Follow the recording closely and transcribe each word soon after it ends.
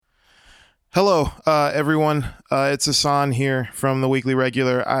Hello, everyone. It's Ahsohn here from the Weekly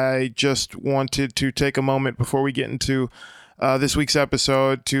Regular. I just wanted to take a moment before we get into this week's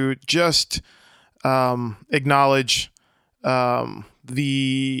episode to just acknowledge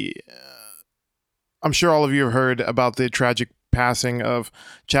the. I'm sure all of you have heard about the tragic passing of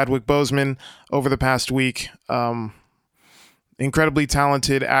Chadwick Boseman over the past week. Incredibly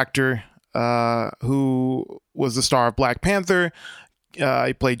talented actor who was the star of Black Panther.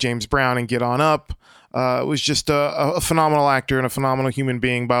 He played James Brown in Get On Up. Was just a phenomenal actor and a phenomenal human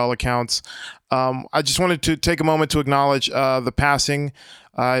being by all accounts. I just wanted to take a moment to acknowledge the passing.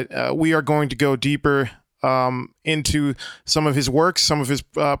 We are going to go deeper into some of his works, some of his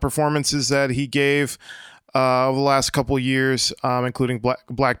performances that he gave over the last couple of years, including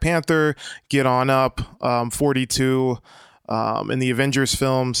Black Panther, Get On Up, 42, and the Avengers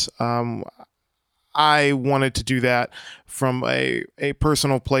films. I wanted to do that from a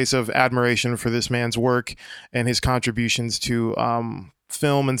personal place of admiration for this man's work and his contributions to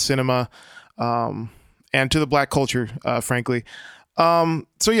film and cinema and to the Black culture, frankly.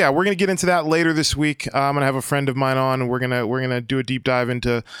 So yeah, we're gonna get into that later this week. I'm gonna have a friend of mine on, and we're gonna do a deep dive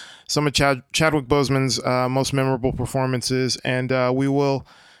into some of Chadwick Boseman's most memorable performances, and we will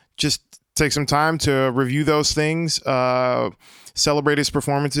just take some time to review those things. Celebrate his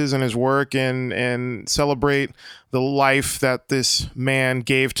performances and his work, and celebrate the life that this man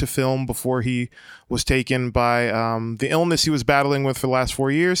gave to film before he was taken by the illness he was battling with for the last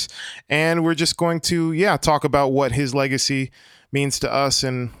 4 years. And we're just going to, talk about what his legacy means to us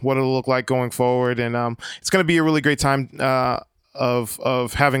and what it'll look like going forward. And it's going to be a really great time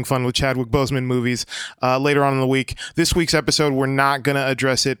of having fun with Chadwick Boseman movies later on in the week. This week's episode, we're not going to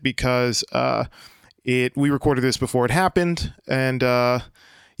address it because we recorded this before it happened, and I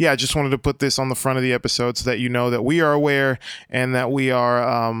just wanted to put this on the front of the episode so that you know that we are aware and that we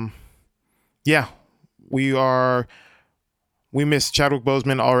miss Chadwick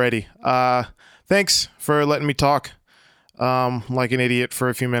Boseman already. Thanks for letting me talk like an idiot for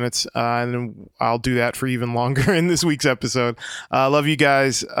a few minutes, and I'll do that for even longer in this week's episode. Love you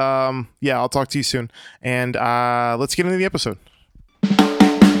guys. I'll talk to you soon, and let's get into the episode.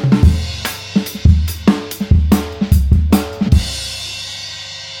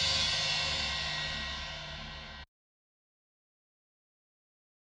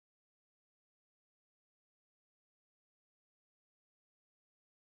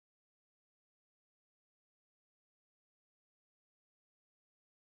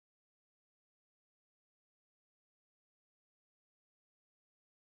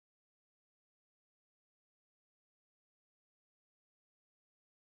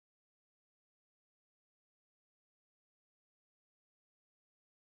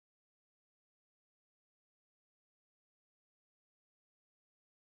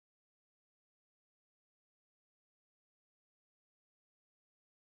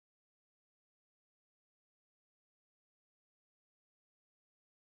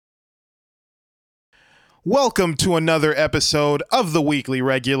 Welcome to another episode of the Weekly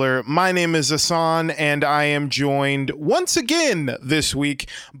Regular. My name is Ahsohn, and I am joined once again this week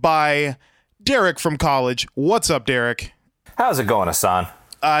by Derek from college. What's up, Derek? How's it going, Ahsohn?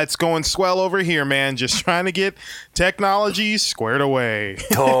 It's going swell over here, man. Just trying to get technology squared away.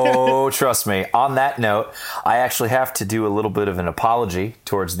 Oh, trust me. On that note, I actually have to do a little bit of an apology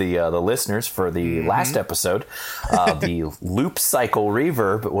towards the listeners for the last episode. The loop cycle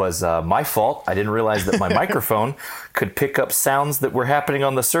reverb was my fault. I didn't realize that my microphone could pick up sounds that were happening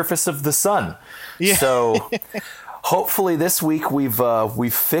on the surface of the sun. Yeah. So hopefully this week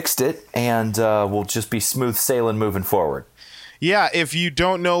we've fixed it, and we'll just be smooth sailing moving forward. Yeah, if you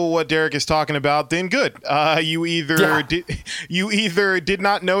don't know what Derek is talking about, then good. You either did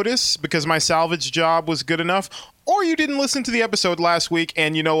not notice because my salvage job was good enough, or you didn't listen to the episode last week,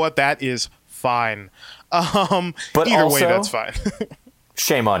 and you know what? That is fine. But either way, that's fine.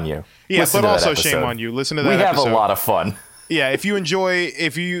 Shame on you. Yeah, but also shame on you. Listen to that episode. We have a lot of fun. Yeah, if you get to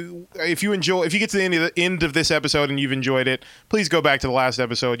the end of this episode and you've enjoyed it, please go back to the last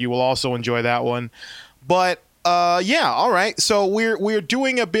episode. You will also enjoy that one. But all right. So we're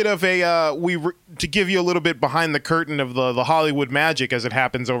doing a bit of a to give you a little bit behind the curtain of the Hollywood magic as it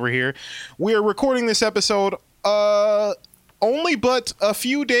happens over here. We're recording this episode only but a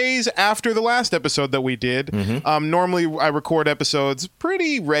few days after the last episode that we did. Normally I record episodes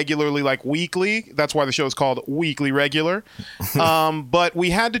pretty regularly, like weekly. That's why the show is called Weekly Regular. But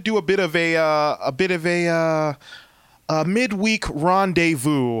we had to do a bit of a midweek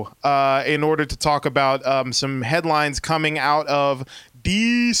rendezvous in order to talk about some headlines coming out of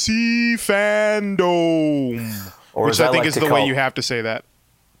DC FanDome, which I think is the way you have to say that.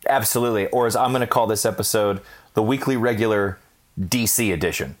 Absolutely. Or as I'm going to call this episode, the weekly regular DC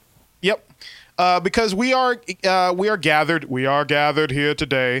edition. Yep. Because we are gathered here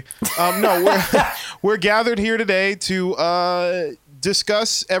today. No, we're gathered here today to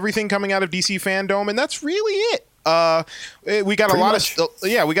discuss everything coming out of DC FanDome, and that's really it. We got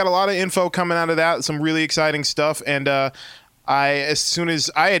we got a lot of info coming out of that, some really exciting stuff, and as soon as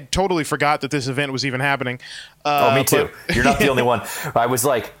I had totally forgot that this event was even happening. Me too. You're not the only one. I was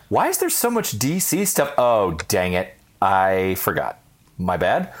like, why is there so much DC stuff? Oh, dang it. I forgot. My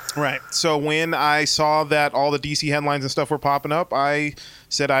bad. Right. So when I saw that all the DC headlines and stuff were popping up, I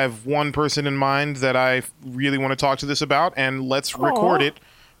said I have one person in mind that I really want to talk to this about, and let's record it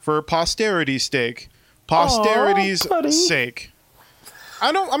for posterity's sake. Posterity's sake.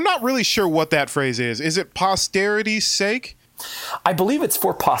 I'm not really sure what that phrase is. Is it posterity's sake? I believe it's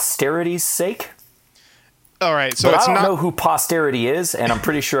for posterity's sake. All right. So but it's I don't not know who posterity is, and I'm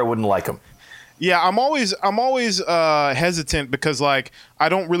pretty sure I wouldn't like them. Yeah, I'm always hesitant because like I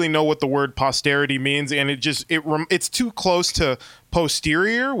don't really know what the word posterity means, and it's too close to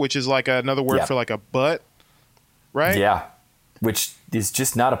posterior, which is like another word for like a butt, right? Yeah, which is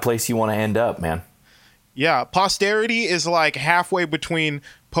just not a place you want to end up, man. Yeah, posterity is like halfway between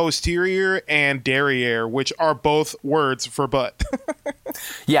posterior and derriere, which are both words for butt.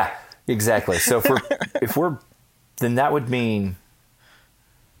 Yeah, exactly. So if we're then that would mean.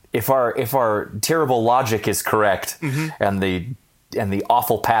 If our terrible logic is correct, and the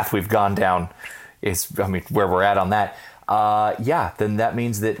awful path we've gone down is, where we're at on that, then that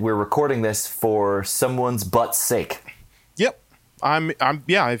means that we're recording this for someone's butt's sake. Yep,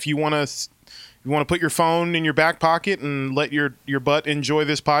 if you want to put your phone in your back pocket and let your butt enjoy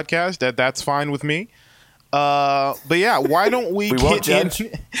this podcast, that's fine with me. But yeah, why don't we won't judge.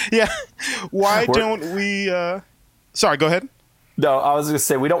 Yeah, don't we? Sorry, go ahead. No, I was going to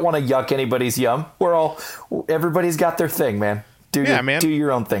say, we don't want to yuck anybody's yum. Everybody's got their thing, man. Do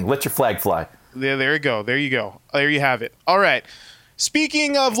your own thing. Let your flag fly. Yeah, there you go. There you have it. All right.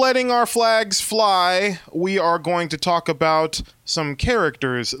 Speaking of letting our flags fly, we are going to talk about some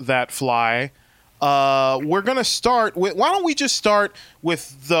characters that fly. We're going to start with, why don't we just start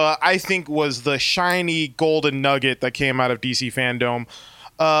with I think was the shiny golden nugget that came out of DC FanDome.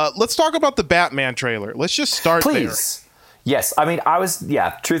 Let's talk about the Batman trailer. Let's just start there. Please. Yes,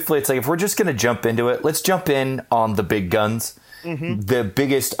 truthfully, it's like, if we're just going to jump into it, let's jump in on the big guns, the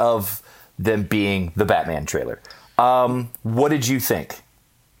biggest of them being the Batman trailer. What did you think?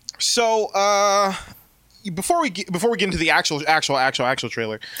 So, before we get into the actual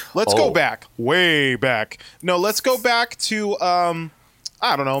trailer, let's go back, way back. No, let's go back to, I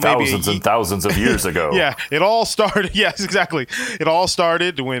don't know, maybe thousands and thousands of years ago. Yeah, it all started. Yes, exactly. It all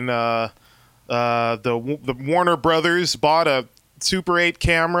started when, the Warner Brothers bought a Super 8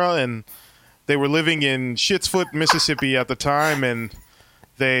 camera, and they were living in Shitsfoot, Mississippi at the time, and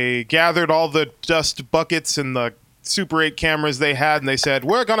they gathered all the dust buckets and the Super 8 cameras they had, and they said,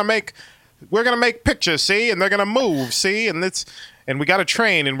 we're gonna make pictures, see, and they're gonna move, see, and we got a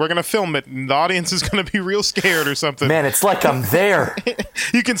train, and we're gonna film it, and the audience is gonna be real scared or something. Man, it's like I'm there.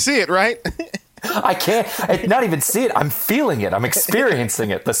 You can see it, right? I can't not even see it. I'm feeling it. I'm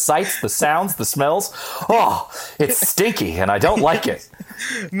experiencing it. The sights, the sounds, the smells. Oh, it's stinky, and I don't like it.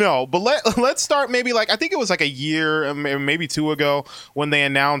 No, but let's start maybe I think it was like a year, maybe two ago, when they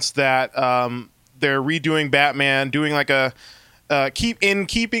announced that they're redoing Batman, doing like in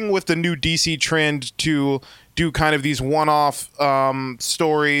keeping with the new DC trend to do kind of these one-off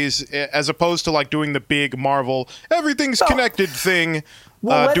stories, as opposed to like doing the big Marvel everything's connected thing.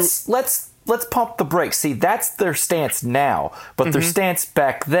 Well, let's pump the brakes. See, that's their stance now. But their stance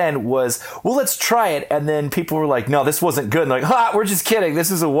back then was, well, let's try it. And then people were like, no, this wasn't good. And like, we're just kidding. This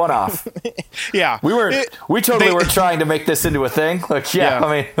is a one-off. Yeah. We totally were trying to make this into a thing. Like,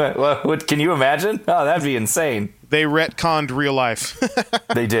 yeah. What can you imagine? Oh, that'd be insane. They retconned real life.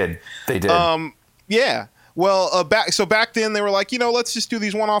 They did. Yeah. Well, back then they were like, let's just do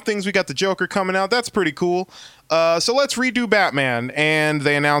these one-off things. We got the Joker coming out. That's pretty cool. So let's redo Batman. And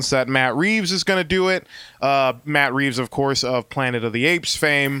they announced that Matt Reeves is going to do it. Matt Reeves, of course, of Planet of the Apes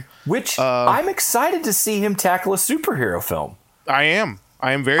fame. Which I'm excited to see him tackle a superhero film. I am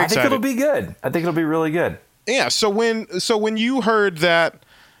very excited. I think it'll be good. I think it'll be really good. Yeah. So when you heard that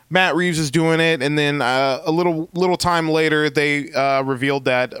Matt Reeves is doing it, and then a little time later, they revealed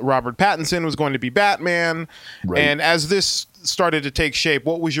that Robert Pattinson was going to be Batman. Right. And as this started to take shape,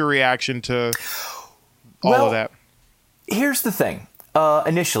 what was your reaction to all of that? Here's the thing.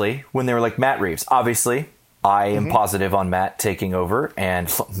 Initially, when they were like, Matt Reeves, obviously, I am positive on Matt taking over,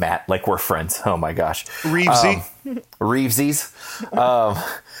 and Matt, like we're friends. Oh my gosh, Reevesies.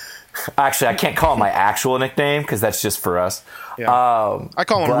 Actually, I can't call him my actual nickname because that's just for us. Yeah. I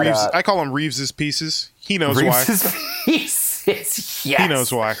call him Reeves. I call him Reeves's Pieces. He knows Reeves's why. Pieces. Yes. He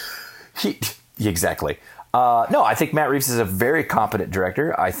knows why. Exactly. No, I think Matt Reeves is a very competent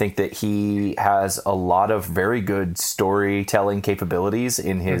director. I think that he has a lot of very good storytelling capabilities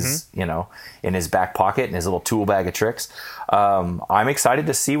in his, in his back pocket, in his little tool bag of tricks. I'm excited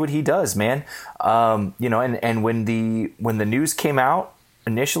to see what he does, man. And when the news came out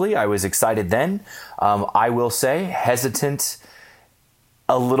initially, I was excited then. I will say hesitant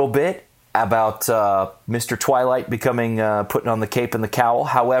a little bit about Mr. Twilight becoming putting on the cape and the cowl.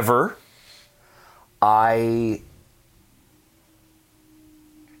 However, I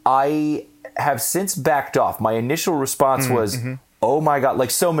have since backed off. My initial response was, oh my God, like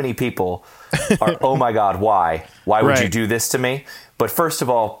so many people are, oh my God, why? Why would you do this to me? But first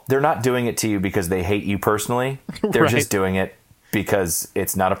of all, they're not doing it to you because they hate you personally. They're just doing it because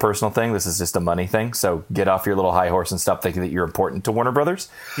it's not a personal thing. This is just a money thing. So get off your little high horse and stop thinking that you're important to Warner Brothers.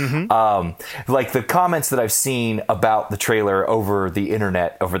 Like the comments that I've seen about the trailer over the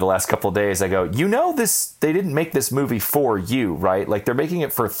internet over the last couple of days, I go, they didn't make this movie for you, right? Like they're making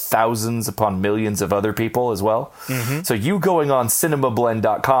it for thousands upon millions of other people as well. So you going on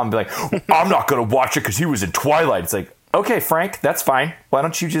cinemablend.com and be like, I'm not going to watch it because he was in Twilight. It's like, okay, Frank, that's fine. Why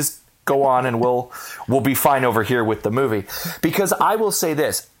don't you just go on and we'll be fine over here with the movie. Because I will say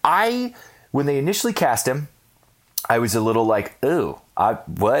this, when they initially cast him, I was a little like, ooh,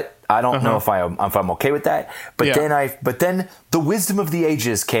 what? I don't know if I'm okay with that. But then the wisdom of the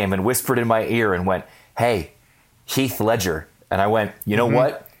ages came and whispered in my ear and went, hey, Heath Ledger. And I went, you know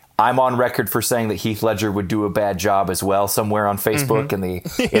what? I'm on record for saying that Heath Ledger would do a bad job as well somewhere on Facebook in the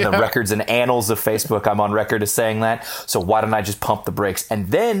records and annals of Facebook. I'm on record as saying that. So why don't I just pump the brakes? And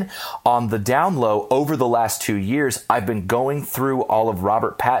then on the down low, over the last 2 years, I've been going through all of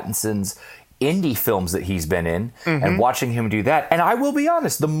Robert Pattinson's indie films that he's been in and watching him do that. And I will be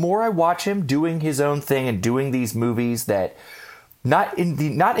honest, the more I watch him doing his own thing and doing these movies that not in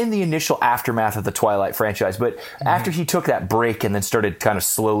the initial aftermath of the Twilight franchise, but after he took that break and then started kind of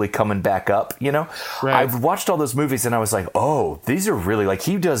slowly coming back up, I've watched all those movies and I was like, oh, these are really like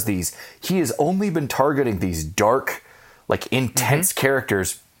he has only been targeting these dark, like intense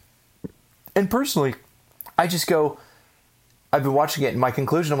characters. And personally, I just go, I've been watching it and my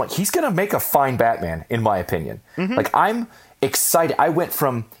conclusion, I'm like, he's going to make a fine Batman, in my opinion. Like I'm excited. I went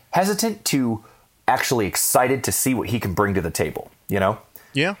from hesitant to actually excited to see what he can bring to the table,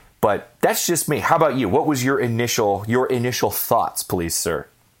 Yeah. But that's just me. How about you? What was your initial thoughts, please, sir?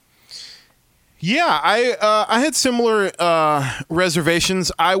 Yeah, I had similar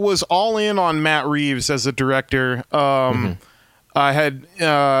reservations. I was all in on Matt Reeves as a director. I had,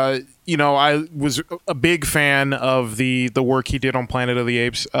 I was a big fan of the work he did on Planet of the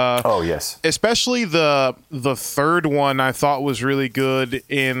Apes. Oh yes, especially the third one. I thought was really good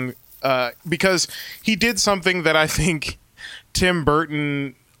because he did something that I think Tim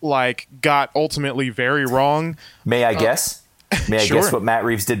Burton got ultimately very wrong. May I guess? May I guess what Matt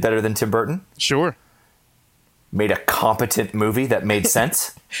Reeves did better than Tim Burton? Sure. Made a competent movie that made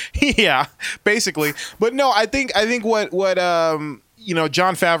sense. Yeah, basically. But no, I think what Jon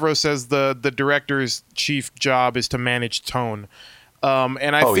Favreau says the director's chief job is to manage tone.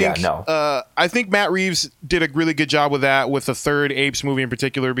 And I think Matt Reeves did a really good job with that, with the third Apes movie in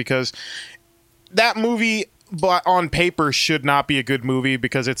particular, because that movie on paper should not be a good movie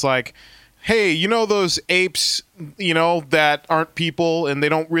because it's like, hey, those apes, that aren't people and they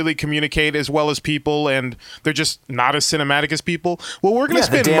don't really communicate as well as people and they're just not as cinematic as people. Well, we're going to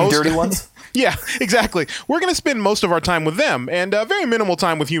spend the damn dirty ones. Yeah, exactly. We're going to spend most of our time with them and very minimal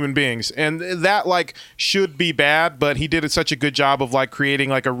time with human beings. And that should be bad, but he did such a good job of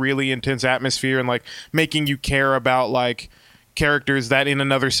creating a really intense atmosphere and making you care about characters that in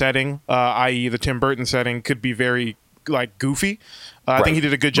another setting, i.e. the Tim Burton setting, could be very goofy. I think he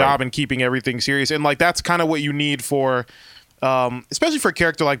did a good job in keeping everything serious. And that's kind of what you need for especially for a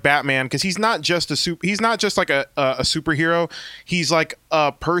character like Batman, because he's not just a superhero. He's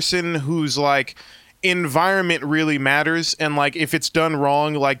a person whose environment really matters, and if it's done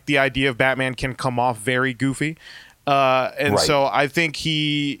wrong, the idea of Batman can come off very goofy. So I think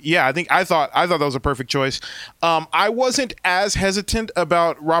I thought that was a perfect choice. I wasn't as hesitant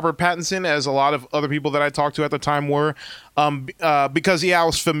about Robert Pattinson as a lot of other people that I talked to at the time were, because I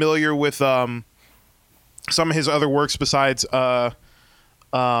was familiar with some of his other works besides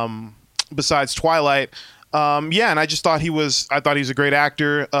Twilight. Yeah, and I just thought I thought he was a great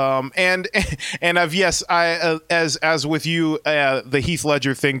actor. And as with you, the Heath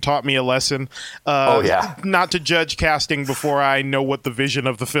Ledger thing taught me a lesson. Oh yeah. Not to judge casting before I know what the vision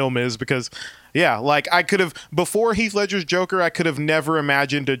of the film is, because yeah, like I could have, before Heath Ledger's Joker, I could have never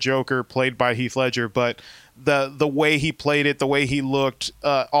imagined a Joker played by Heath Ledger, but the way he played it, the way he looked,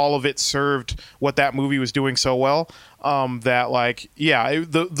 all of it served what that movie was doing so well. That like, yeah,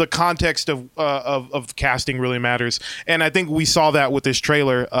 the context of casting really matters, and I think we saw that with this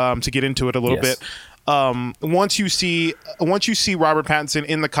trailer. To get into it a little bit, once you see Robert Pattinson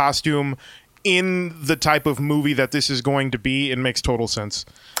in the costume, in the type of movie that this is going to be, it makes total sense.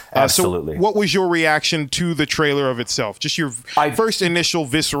 Absolutely. So what was your reaction to the trailer of itself? Just your first initial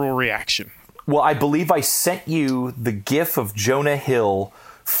visceral reaction. Well, I believe I sent you the gif of Jonah Hill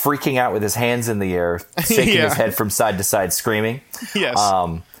freaking out with his hands in the air, shaking his head from side to side, screaming. Yes.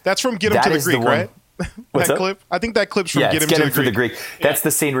 That's from Get Him to the Greek, right? What's that up? Clip? I think that clip's from Get Him to the Greek. That's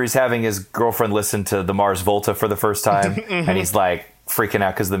the scene where he's having his girlfriend listen to the Mars Volta for the first time, and he's like freaking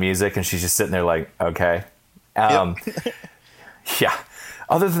out because of the music, and she's just sitting there like, okay. Yeah.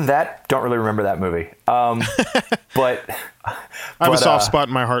 Other than that, don't really remember that movie. But I have a soft spot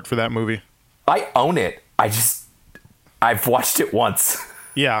in my heart for that movie. I own it. I've watched it once.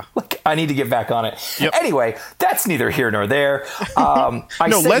 Yeah. Like, I need to get back on it. Yep. Anyway, that's neither here nor there.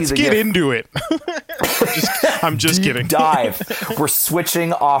 Let's get into it. I'm just kidding. Dive. We're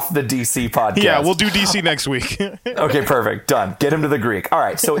switching off the DC podcast. Yeah, we'll do DC next week. Okay, perfect. Done. Get him to the Greek. All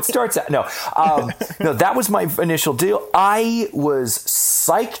right, so it starts out. No, that was my initial deal. I was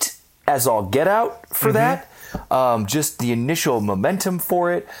psyched as all get out for that. Just the initial momentum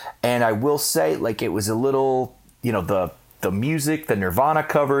for it. And I will say, like, it was a little, the music, the Nirvana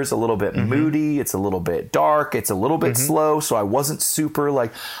covers, a little bit moody. It's a little bit dark. It's a little bit slow. So I wasn't super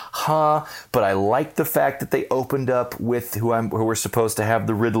like, but I liked the fact that they opened up with who we're supposed to have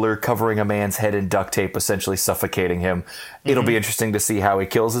the Riddler covering a man's head in duct tape, essentially suffocating him. It'll be interesting to see how he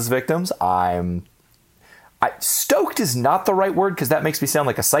kills his victims. Stoked is not the right word, because that makes me sound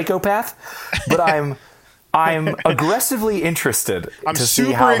like a psychopath, but I'm aggressively interested. I'm to super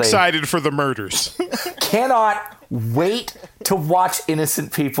see how excited for the murders. Cannot wait to watch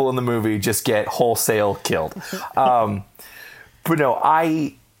innocent people in the movie just get wholesale killed. But no,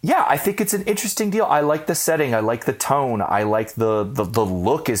 I think it's an interesting deal. I like the setting. I like the tone. I like the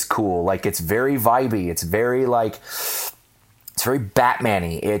look is cool. Like, it's very vibey. It's very it's very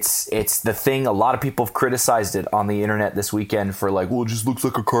Batman-y. It's the thing. A lot of people have criticized it on the internet this weekend for like, well, it just looks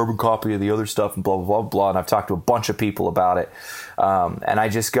like a carbon copy of the other stuff and blah, blah, blah, blah. And I've talked to a bunch of people about it. And I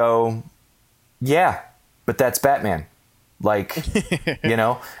just go, yeah, but that's Batman. Like,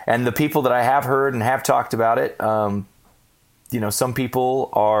 and the people that I have heard and have talked about it, some people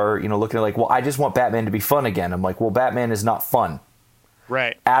are, looking at like, well, I just want Batman to be fun again. I'm like, well, Batman is not fun.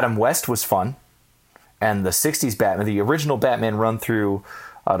 Right. Adam West was fun. And the 60s Batman, the original Batman run through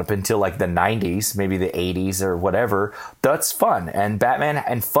up until like the 90s, maybe the 80s or whatever, that's fun. And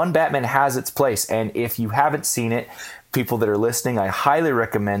fun Batman has its place. And if you haven't seen it, people that are listening, I highly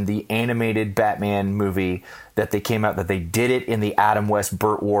recommend the animated Batman movie that they came out, that they did it in the Adam West,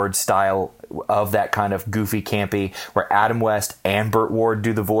 Burt Ward style of that kind of goofy campy, where Adam West and Burt Ward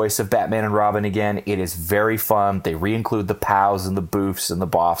do the voice of Batman and Robin again. It is very fun. They re-include the pows and the boofs and the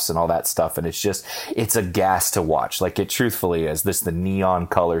boffs and all that stuff. And it's a gas to watch. Like, it truthfully is. The neon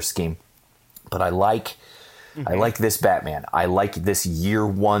color scheme. But I like this Batman. I like this year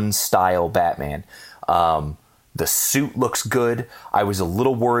one style Batman. The suit looks good. I was a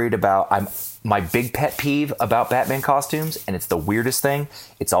little worried about my big pet peeve about Batman costumes, and it's the weirdest thing.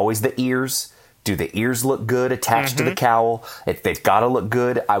 It's always the ears. Do the ears look good attached to the cowl? They've got to look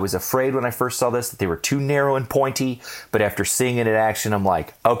good. I was afraid when I first saw this that they were too narrow and pointy, but after seeing it in action, I'm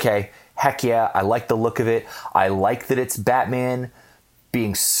like, okay, heck yeah, I like the look of it. I like that it's Batman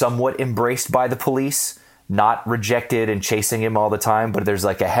being somewhat embraced by the police, not rejected and chasing him all the time, but there's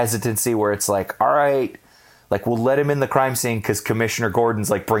like a hesitancy where it's like, all right, like, we'll let him in the crime scene because Commissioner Gordon's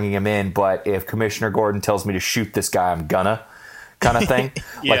like bringing him in, but if Commissioner Gordon tells me to shoot this guy, I'm gonna, kind of thing.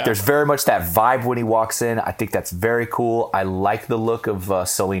 Yeah. Like, there's very much that vibe when he walks in. I think that's very cool. I like the look of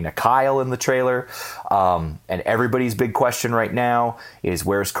Selena Kyle in the trailer. And everybody's big question right now is,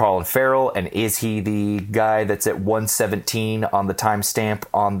 where's Colin Farrell, and is he the guy that's at 117 on the timestamp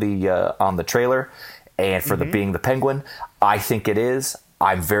on the trailer, and for being the Penguin? I think it is.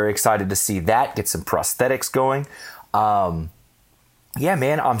 I'm very excited to see that, get some prosthetics going. Yeah,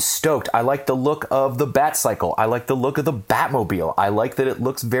 man, I'm stoked. I like the look of the Batcycle. I like the look of the Batmobile. I like that it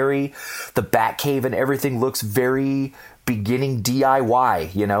looks the Batcave and everything looks very beginning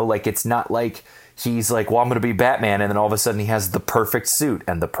DIY, you know, like it's not like he's like, well, I'm going to be Batman. And then all of a sudden he has the perfect suit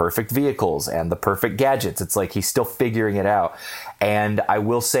and the perfect vehicles and the perfect gadgets. It's like he's still figuring it out. And I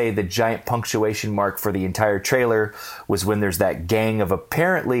will say the giant punctuation mark for the entire trailer was when there's that gang of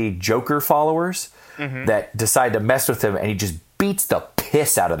apparently Joker followers that decide to mess with him, and he just beats the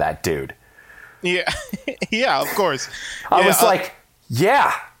piss out of that dude. Yeah. Yeah, of course. I was like,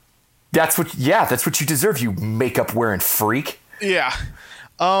 that's what you deserve, you makeup wearing freak. Yeah.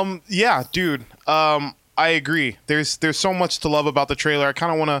 Yeah, dude. I agree. There's so much to love about the trailer. I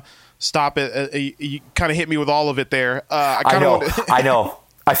kind of want to stop it. You kind of hit me with all of it there. I know.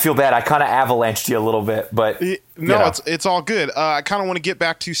 I feel bad. I kind of avalanched you a little bit, but no, it's all good. I kind of want to get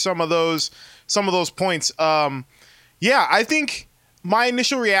back to some of those points. Yeah, I think my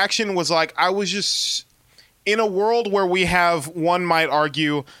initial reaction was like, I was just in a world where we have, one might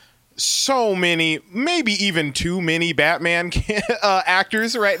argue, so many, maybe even too many Batman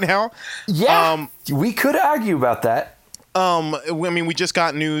actors right now. Yeah, we could argue about that. I mean, we just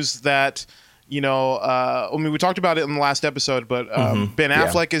got news that, we talked about it in the last episode, but Ben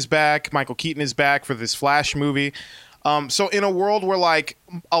Affleck is back, Michael Keaton is back for this Flash movie. So in a world where, like,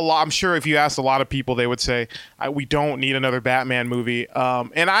 I'm sure if you asked a lot of people, they would say we don't need another Batman movie.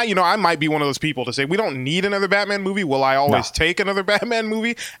 And I might be one of those people to say we don't need another Batman movie. Will I always take another Batman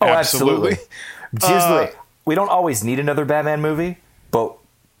movie? Oh, absolutely. Seriously, we don't always need another Batman movie, but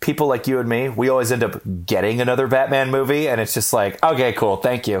people like you and me, we always end up getting another Batman movie, and it's just like, okay, cool,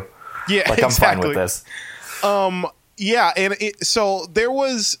 thank you. Yeah, like, I'm fine with this. Yeah, and so there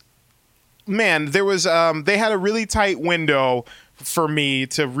was. They had a really tight window for me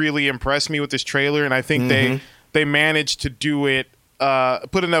to really impress me with this trailer, and I think they managed to do it,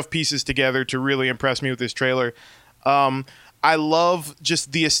 put enough pieces together to really impress me with this trailer. I love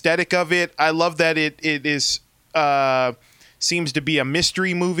just the aesthetic of it. I love that it is seems to be a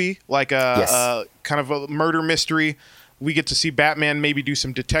mystery movie, like a kind of a murder mystery. We get to see Batman maybe do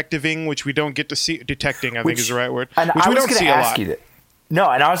some detectiving, which we don't get to see. Detecting, I think is the right word. And which I we was don't see a lot. No,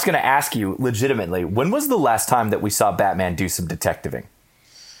 and I was going to ask you legitimately, when was the last time that we saw Batman do some detectiving?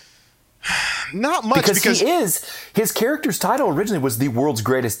 Not much, because his character's title originally was the world's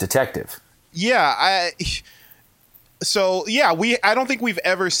greatest detective. Yeah, I don't think we've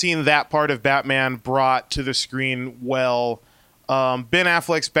ever seen that part of Batman brought to the screen well. Ben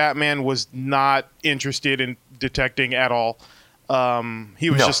Affleck's Batman was not interested in detecting at all. He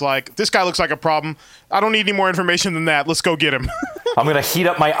was just like, this guy looks like a problem. I don't need any more information than that. Let's go get him. I'm going to heat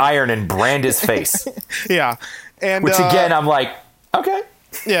up my iron and brand his face. Yeah. And which again, I'm like, okay.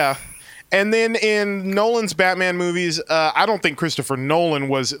 Yeah. And then in Nolan's Batman movies, I don't think Christopher Nolan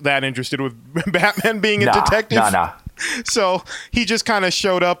was that interested with Batman being a detective. Nah. So he just kind of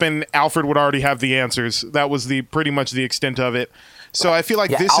showed up and Alfred would already have the answers. That was pretty much the extent of it. So I feel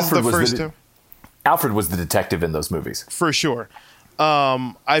like this is the first time. Alfred was the detective in those movies. For sure.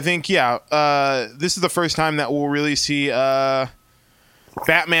 I think, this is the first time that we'll really see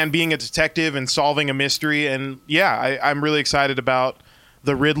Batman being a detective and solving a mystery. And I'm really excited about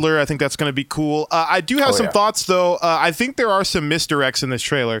the Riddler. I think that's going to be cool. I do have some thoughts, though. I think there are some misdirects in this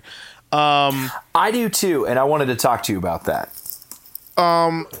trailer. I do, too, and I wanted to talk to you about that.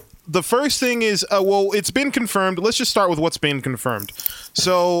 The first thing is, it's been confirmed. Let's just start with what's been confirmed.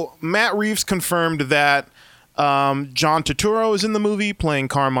 So Matt Reeves confirmed that John Turturro is in the movie playing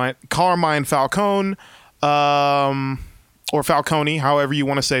Carmine Falcone, or Falcone, however you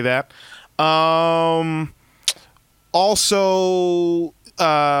want to say that. Also,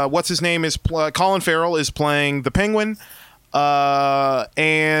 what's his name is Colin Farrell is playing the Penguin,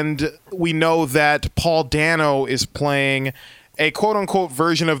 and we know that Paul Dano is playing a quote-unquote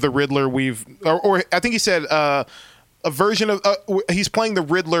version of the Riddler or I think he said a version of he's playing the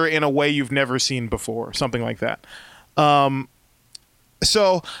Riddler in a way you've never seen before, something like that.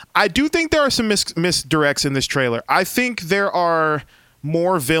 So I do think there are some misdirects in this trailer. I think there are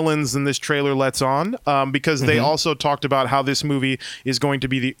more villains than this trailer lets on, because they also talked about how this movie is going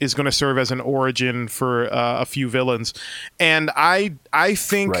to serve as an origin for a few villains, and I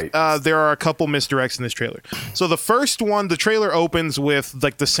think there are a couple misdirects in this trailer. So the first one, the trailer opens with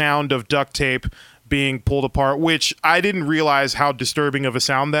like the sound of duct tape being pulled apart, which I didn't realize how disturbing of a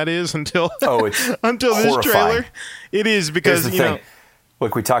sound that is until until this trailer. It is, because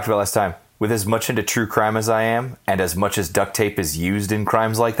Look, we talked about last time. With as much into true crime as I am, and as much as duct tape is used in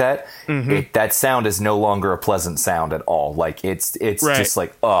crimes like that, that sound is no longer a pleasant sound at all. Like it's just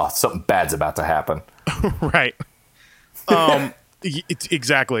like, oh, something bad's about to happen. Right.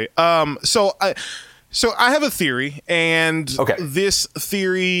 Exactly. So I have a theory, and this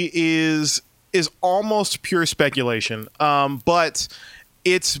theory is is almost pure speculation. But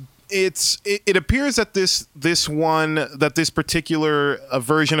it appears that this particular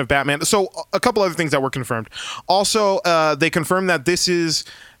version of Batman. So a couple other things that were confirmed. Also, they confirmed that this is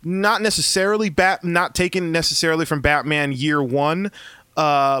not necessarily not taken necessarily from Batman Year One,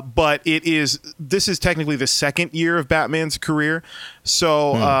 but this is technically the second year of Batman's career.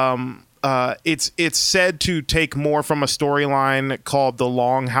 So it's said to take more from a storyline called The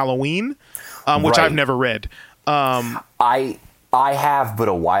Long Halloween, which I've never read. I have, but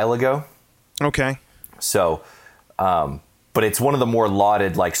a while ago. Okay. So, but it's one of the more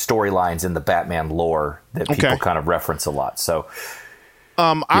lauded like storylines in the Batman lore that people kind of reference a lot. So,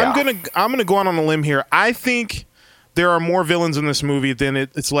 I'm gonna go out on a limb here. I think there are more villains in this movie than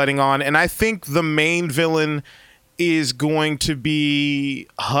it's letting on, and I think the main villain is going to be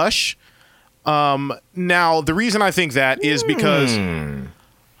Hush. Now, the reason I think that is because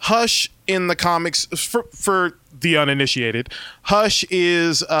Hush in the comics, for the uninitiated, Hush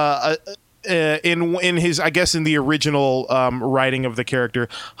is in his, I guess, in the original writing of the character,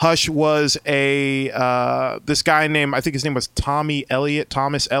 Hush was this guy named, I think his name was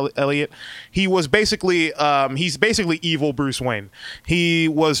Thomas Elliot. He was basically he's basically evil Bruce Wayne. He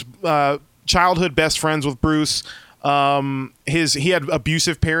was childhood best friends with Bruce. He had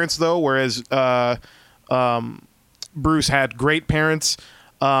abusive parents though, whereas Bruce had great parents.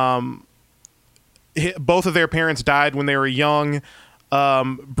 Both of their parents died when they were young.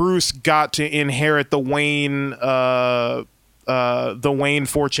 Bruce got to inherit the Wayne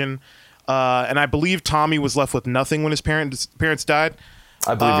fortune, and I believe Tommy was left with nothing when his parents died.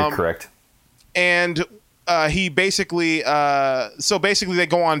 I believe you're correct. And he basically, they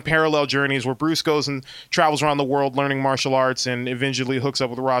go on parallel journeys where Bruce goes and travels around the world learning martial arts and eventually hooks up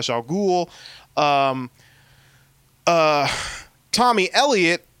with Ra's al Ghul. Tommy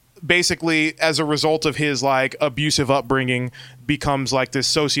Elliot, basically, as a result of his like abusive upbringing, becomes like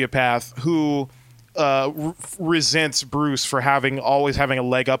this sociopath who resents Bruce for always having a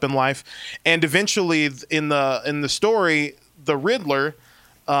leg up in life, and eventually in the story, the Riddler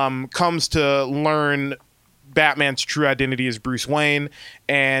comes to learn Batman's true identity as Bruce Wayne,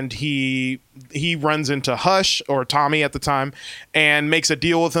 and he runs into Hush, or Tommy at the time, and makes a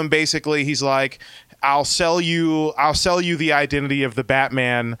deal with him. Basically, he's like, I'll sell you the identity of the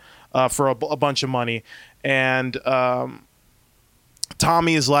Batman for a bunch of money. And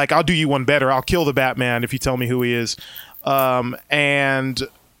Tommy is like, I'll do you one better. I'll kill the Batman if you tell me who he is. And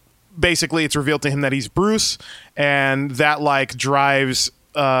basically it's revealed to him that he's Bruce, and that like drives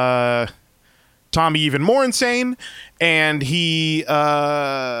Tommy even more insane. And he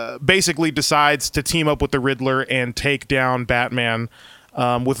basically decides to team up with the Riddler and take down Batman,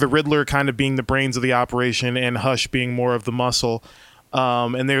 with the Riddler kind of being the brains of the operation and Hush being more of the muscle.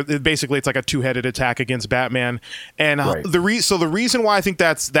 And it's like a two-headed attack against Batman. And the reason why I think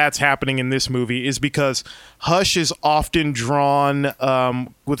that's happening in this movie is because Hush is often drawn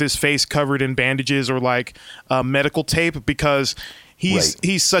with his face covered in bandages or like medical tape, because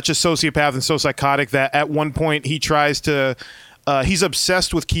he's such a sociopath and so psychotic that at one point he tries to he's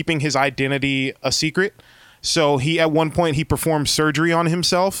obsessed with keeping his identity a secret. So at one point he performs surgery on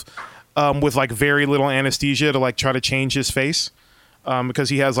himself with like very little anesthesia to like try to change his face, because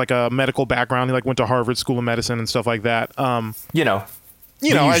he has like a medical background. He like went to Harvard School of Medicine and stuff like that. As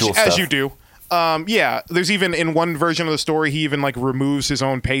you do. There's even in one version of the story, he even like removes his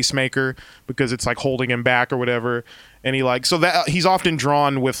own pacemaker because it's like holding him back or whatever. And that he's often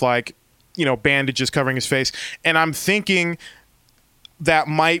drawn with like, bandages covering his face. And I'm thinking that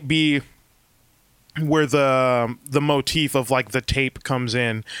might be where the motif of like the tape comes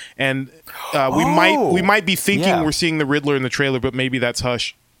in, and we might be thinking we're seeing the Riddler in the trailer, but maybe that's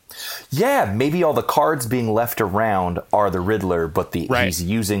Hush. Yeah, maybe all the cards being left around are the Riddler, but he's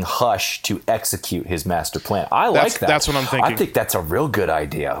using Hush to execute his master plan. I like that. That's what I'm thinking. I think that's a real good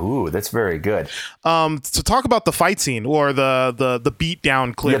idea. Ooh, that's very good. To talk about the fight scene, or the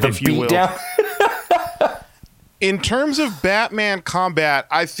beatdown clip, if you will. In terms of Batman combat,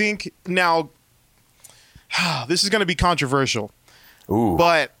 I think now this is going to be controversial. Ooh.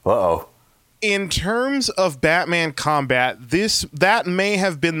 But uh-oh. In terms of Batman combat, that may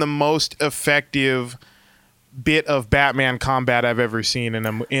have been the most effective bit of Batman combat I've ever seen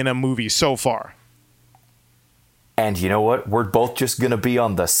in a movie so far. And you know what? We're both just going to be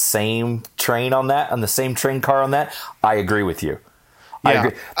on the same train on the same train car on that. I agree with you. Yeah. I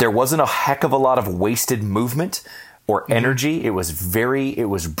agree. There wasn't a heck of a lot of wasted movement or energy. It was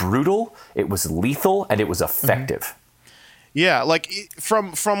brutal, it was lethal, and it was effective. Mm-hmm. Yeah, like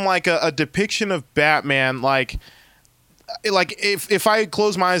from like a depiction of Batman, like like if I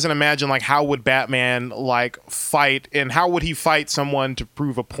close my eyes and imagine like how would Batman like fight and how would he fight someone to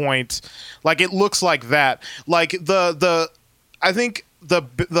prove a point, like it looks like that. Like the I think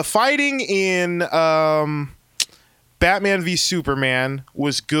the fighting in Batman v Superman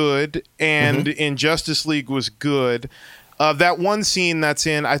was good, and in Justice League was good. That one scene that's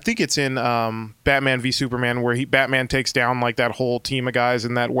in, I think it's in Batman v Superman, where Batman takes down like that whole team of guys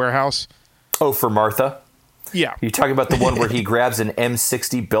in that warehouse. Oh, for Martha? Yeah. You're talking about the one where he grabs an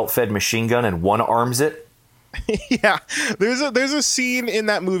M60 belt-fed machine gun and one arms it? Yeah. There's a scene in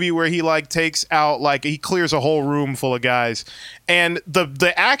that movie where he like takes out, like he clears a whole room full of guys. And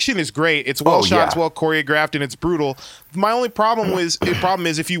the action is great. It's well shot, it's well choreographed, and it's brutal. My only problem is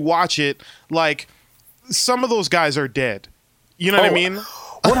if you watch it, like some of those guys are dead. You know what I mean?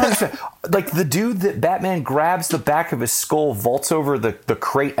 100%. Like the dude that Batman grabs the back of his skull, vaults over the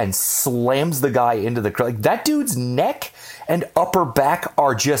crate, and slams the guy into the crate. Like that dude's neck and upper back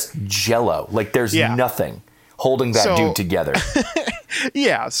are just jello. Like there's nothing holding that dude together.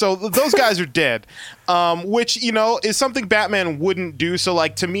 Yeah, so those guys are dead, which, you know, is something Batman wouldn't do. So,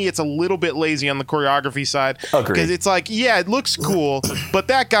 like, to me, it's a little bit lazy on the choreography side. Agreed. Because it's like, yeah, it looks cool, but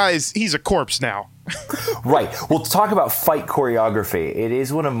that he's a corpse now. Right. Well, to talk about fight choreography, it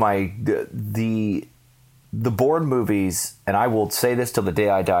is one of my the Bourne movies, and I will say this till the day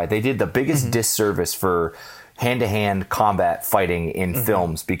I die, they did the biggest disservice for hand-to-hand combat fighting in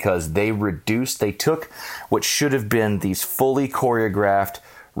films, because they took what should have been these fully choreographed,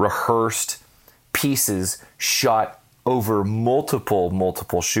 rehearsed pieces shot over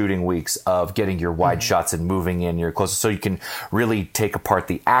multiple shooting weeks of getting your wide shots and moving in your close, so you can really take apart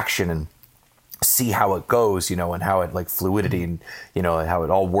the action and see how it goes, you know, and how it like fluidity and, you know, how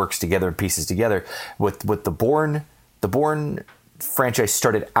it all works together and pieces together. With the Bourne franchise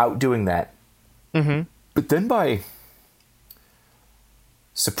started out doing that. But then by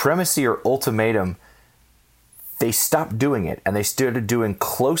Supremacy or Ultimatum, they stopped doing it, and they started doing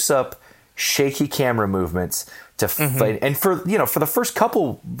close-up, shaky camera movements to fight. And for the first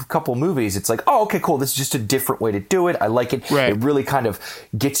couple movies, it's like, oh, okay, cool. This is just a different way to do it. I like it. Right. It really kind of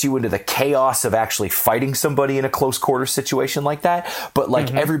gets you into the chaos of actually fighting somebody in a close quarter situation like that. But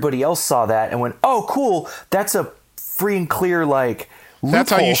like everybody else saw that and went, oh, cool. That's a free and clear like.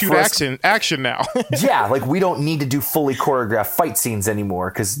 That's how you shoot action now. Yeah, like we don't need to do fully choreographed fight scenes anymore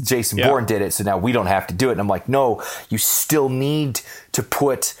because Jason Bourne did it, so now we don't have to do it. And I'm like, no, you still need to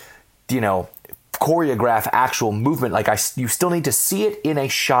put, you know, choreograph actual movement. Like you still need to see it in a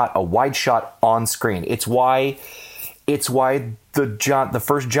wide shot on screen. It's why the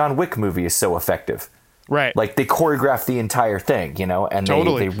first John Wick movie is so effective. Right. Like they choreograph the entire thing, you know, and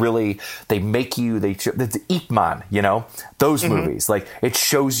they make you, the Ip Man, you know, those movies, like it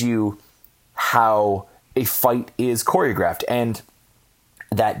shows you how a fight is choreographed. And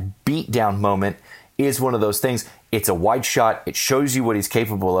that beatdown moment is one of those things. It's a wide shot. It shows you what he's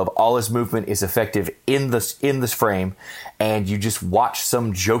capable of. All his movement is effective in this frame. And you just watch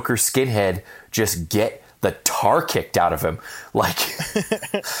some Joker skinhead just get the tar kicked out of him, like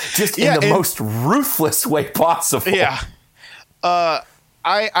just in the most ruthless way possible. Yeah. I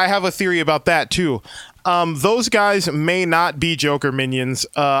have a theory about that too. Those guys may not be Joker minions.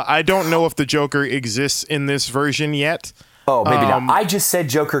 I don't know if the Joker exists in this version yet. Oh, maybe not. I just said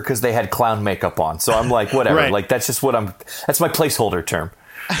Joker because they had clown makeup on. So I'm like, whatever. Right. Like, that's just that's my placeholder term.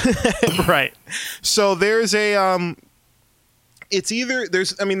 Right. So there's a, it's either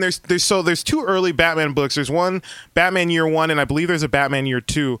there's two early Batman books. There's one Batman Year One, and I believe there's a Batman Year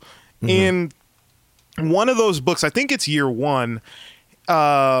Two. In one of those books, I think it's Year One,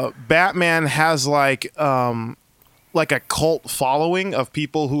 Batman has like a cult following of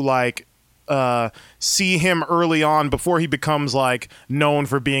people who like see him early on before he becomes like known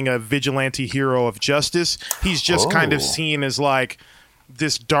for being a vigilante hero of justice. He's just kind of seen as like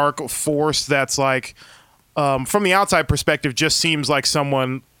this dark force that's like, from the outside perspective, just seems like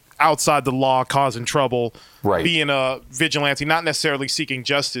someone outside the law causing trouble, being a vigilante, not necessarily seeking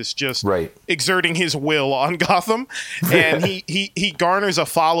justice, just exerting his will on Gotham. And he garners a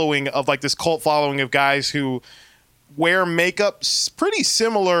following of like this cult following of guys who wear makeup pretty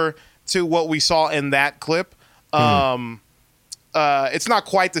similar to what we saw in that clip. It's not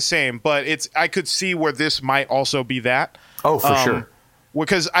quite the same, but I could see where this might also be that. Oh, for sure.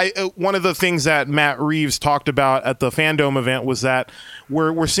 Because one of the things that Matt Reeves talked about at the FanDome event was that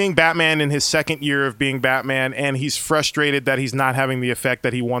we're seeing Batman in his second year of being Batman, and he's frustrated that he's not having the effect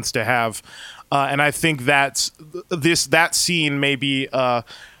that he wants to have. And I think that scene may be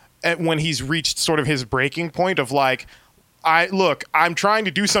when he's reached sort of his breaking point of like, I'm trying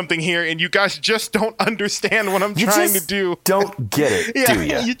to do something here, and you guys just don't understand what I'm trying to do. Don't get it, do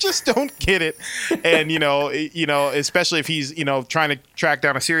you? You just don't get it. And especially if he's trying to track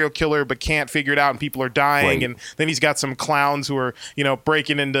down a serial killer but can't figure it out, and people are dying, Right. and then he's got some clowns who are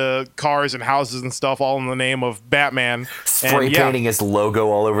breaking into cars and houses and stuff, all in the name of Batman. Spray painting his logo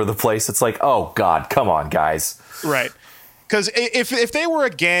all over the place. It's like, oh God, come on, guys. Right. Because if they were a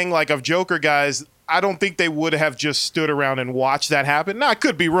gang like of Joker guys, I don't think they would have just stood around and watched that happen. Now, I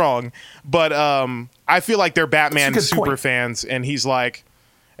could be wrong, but I feel like they're Batman super fans, and he's like,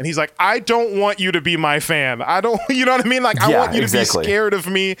 I don't want you to be my fan. I don't, you know what I mean? Like, I want you to be scared of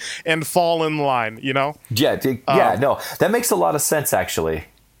me and fall in line, Yeah, no, that makes a lot of sense, actually.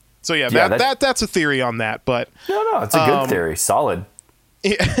 So that's a theory on that, but no, it's a good theory, solid.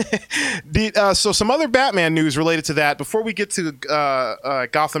 So some other Batman news related to that before we get to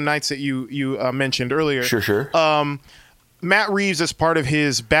Gotham Knights that you mentioned earlier. Sure. Matt Reeves, as part of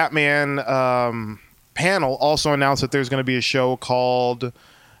his Batman panel, also announced that there's going to be a show called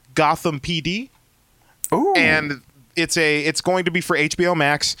Gotham PD. Ooh. And it's going to be for HBO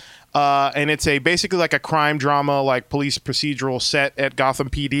Max. And it's basically like a crime drama, like police procedural set at Gotham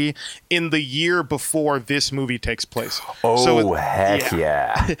PD in the year before this movie takes place. Oh, heck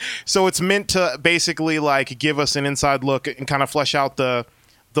yeah. So it's meant to basically like give us an inside look and kind of flesh out the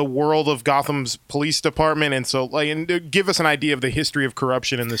world of Gotham's police department, and give us an idea of the history of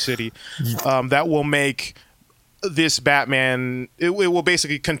corruption in the city. That will make this Batman, it will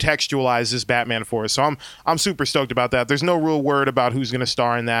basically contextualize this Batman for us. So I'm super stoked about that. There's no real word about who's going to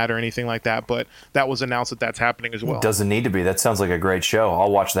star in that or anything like that, but that was announced that that's happening as well. It doesn't need to be. That sounds like a great show. I'll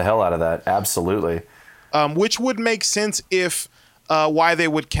watch the hell out of that. Absolutely. Which would make sense if why they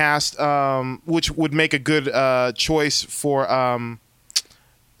would cast, which would make a good choice for,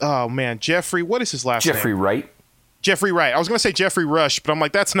 Jeffrey, what is his last name? Jeffrey Wright. Jeffrey Wright. I was going to say Jeffrey Rush, but I'm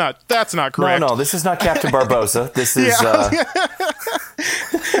like, that's not correct. No, this is not Captain Barbosa. This is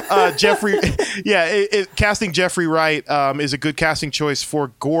Jeffrey. Yeah, casting Jeffrey Wright is a good casting choice for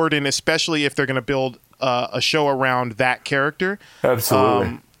Gordon, especially if they're going to build a show around that character.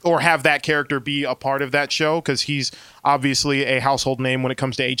 Absolutely. Or have that character be a part of that show, because he's obviously a household name when it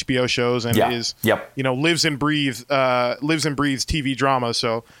comes to HBO shows, and lives and breathes TV drama.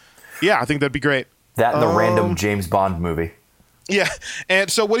 So, yeah, I think that'd be great. That and the random James Bond movie. Yeah.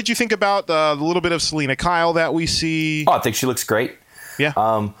 And so what did you think about the little bit of Selena Kyle that we see? Oh, I think she looks great. Yeah.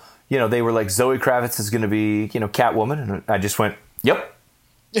 They were like, Zoe Kravitz is going to be, Catwoman. And I just went, yep.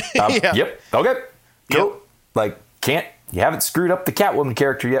 Yep. Okay. Cool. Yep. Like, you haven't screwed up the Catwoman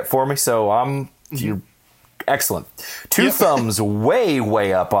character yet for me. So you're excellent. Two thumbs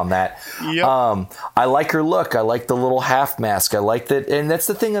way up on that. Yep. I like her look. I like the little half mask. I like that. And that's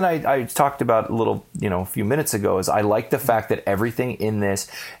the thing that I talked about a few minutes ago, is I like the fact that everything in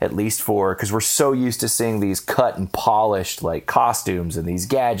this, at least because we're so used to seeing these cut and polished like costumes and these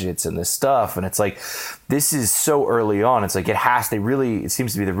gadgets and this stuff. And it's like, this is so early on. It's like it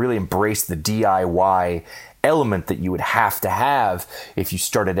seems to be they really embrace the DIY element that you would have to have if you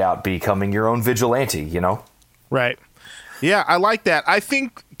started out becoming your own vigilante, Right. Yeah, I like that. I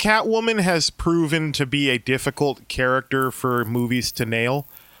think Catwoman has proven to be a difficult character for movies to nail.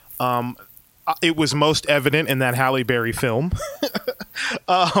 It was most evident in that Halle Berry film.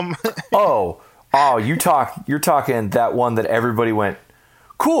 You're talking that one that everybody went,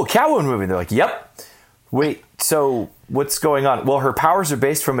 cool, Catwoman movie. They're like, yep. Wait, so what's going on? Well, her powers are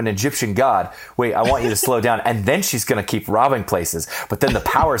based from an Egyptian god. Wait, I want you to slow down. And then she's going to keep robbing places. But then the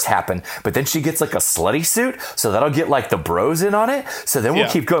powers happen. But then she gets like a slutty suit. So that'll get like the bros in on it. So then we'll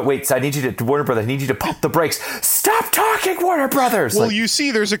keep going. Wait, so I need you to, Warner Brothers, I need you to pump the brakes. Stop talking, Warner Brothers. Well, you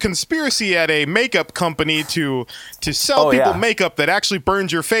see, there's a conspiracy at a makeup company to sell people makeup that actually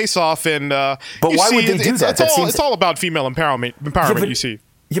burns your face off. And but why would they do that? It's all about female empowerment, you see.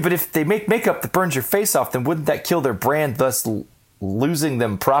 Yeah, but if they make makeup that burns your face off, then wouldn't that kill their brand, thus losing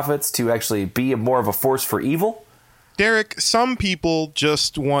them profits to actually be more of a force for evil? Derek, some people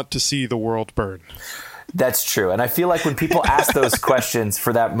just want to see the world burn. That's true. And I feel like when people ask those questions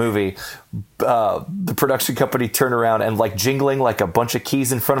for that movie, the production company turn around and like jingling like a bunch of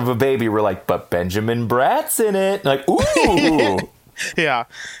keys in front of a baby. We're like, but Benjamin Bratt's in it. Like, ooh. Yeah,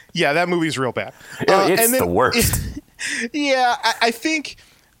 that movie's real bad. It's the worst. Yeah, I think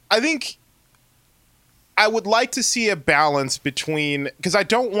I would like to see a balance between, because I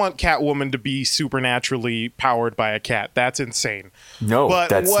don't want Catwoman to be supernaturally powered by a cat. That's insane. No,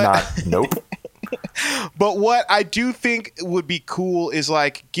 nope. But what I do think would be cool is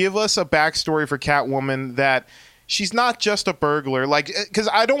like give us a backstory for Catwoman that she's not just a burglar. Like, because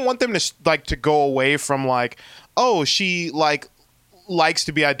I don't want them to like to go away from like, oh, she like likes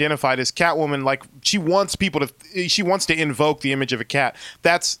to be identified as Catwoman. Like, she wants to invoke the image of a cat.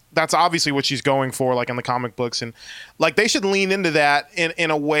 That's obviously what she's going for, like in the comic books, and like they should lean into that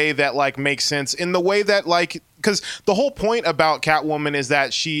in a way that like makes sense, in the way that like, because the whole point about Catwoman is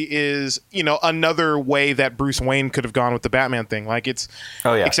that she is, you know, another way that Bruce Wayne could have gone with the Batman thing. Like, it's,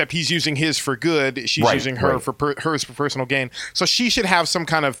 except he's using his for good. She's using her for hers for personal gain. So she should have some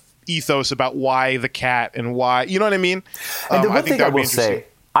kind of ethos about why the cat and why, you know what I mean? And the one thing I will say,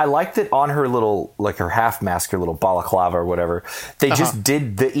 I like that on her little, like her half mask, her little balaclava or whatever, they just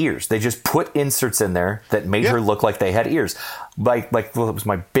did the ears. They just put inserts in there that made her look like they had ears. Like well, it was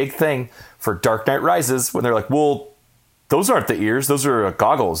my big thing for Dark Knight Rises when they're like, well, those aren't the ears. Those are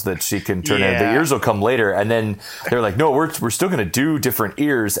goggles that she can turn in. The ears will come later. And then they're like, no, we're still going to do different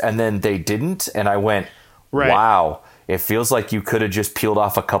ears. And then they didn't. And I went, wow. It feels like you could have just peeled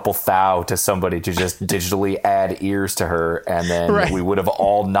off a couple thou to somebody to just digitally add ears to her, and then we would have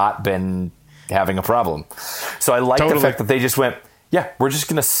all not been having a problem. So I like the fact that they just went, yeah, we're just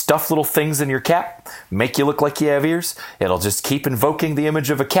going to stuff little things in your cap, make you look like you have ears. It'll just keep invoking the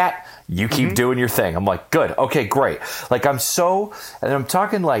image of a cat. You keep doing your thing. I'm like, good. Okay, great. Like, and I'm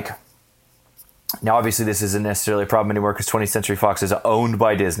talking like, now obviously this isn't necessarily a problem anymore because 20th Century Fox is owned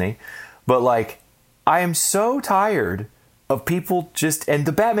by Disney, but like, I am so tired of people just, and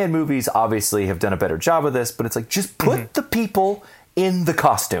the Batman movies obviously have done a better job of this, but it's like, just put the people in the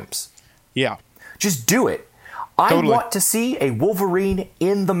costumes. Yeah. Just do it. I want to see a Wolverine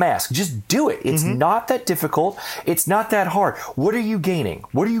in the mask. Just do it. It's not that difficult. It's not that hard. What are you gaining?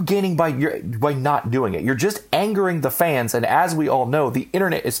 What are you gaining by not doing it? You're just angering the fans. And as we all know, the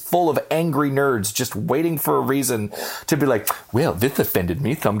internet is full of angry nerds just waiting for a reason to be like, well, this offended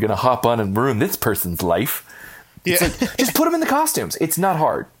me, so I'm going to hop on and ruin this person's life. Yeah. It's like, just put them in the costumes. It's not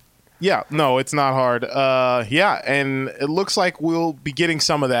hard. Yeah, no, it's not hard. And it looks like we'll be getting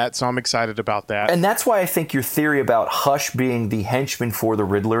some of that, so I'm excited about that. And that's why I think your theory about Hush being the henchman for the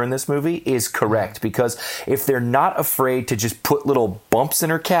Riddler in this movie is correct, because if they're not afraid to just put little bumps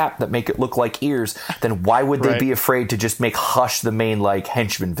in her cap that make it look like ears, then why would they be afraid to just make Hush the main, like,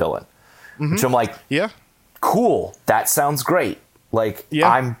 henchman villain? So I'm like, cool, that sounds great. Like,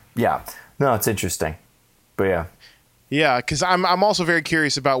 no, it's interesting. But yeah. Yeah, because I'm also very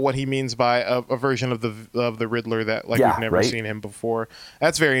curious about what he means by a version of the Riddler that we've never seen him before.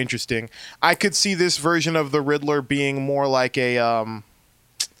 That's very interesting. I could see this version of the Riddler being more like a kind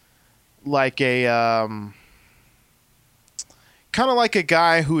of like a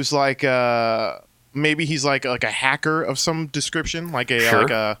guy who's like maybe he's like a hacker of some description, like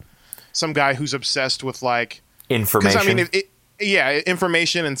some guy who's obsessed with like information. Because I mean,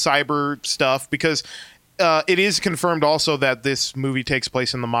 information and cyber stuff, because. It is confirmed also that this movie takes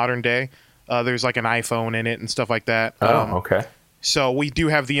place in the modern day. There's like an iPhone in it and stuff like that. Okay. So we do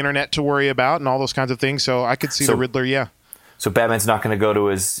have the internet to worry about and all those kinds of things. So I could see the Riddler, So Batman's not going to go to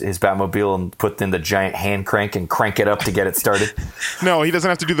his Batmobile and put in the giant hand crank and crank it up to get it started? No, he doesn't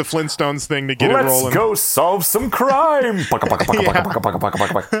have to do the Flintstones thing to get it rolling. Let's go solve some crime!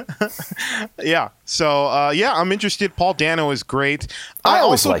 Yeah. So, I'm interested. Paul Dano is great. I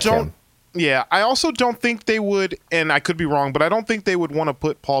always like him. Yeah, I also don't think they would, and I could be wrong, but I don't think they would want to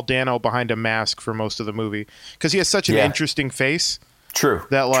put Paul Dano behind a mask for most of the movie, because he has such an interesting face. True.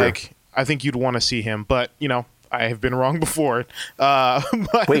 That, I think you'd want to see him, but, you know, I have been wrong before.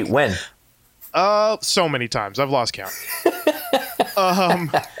 Wait, when? So many times. I've lost count. All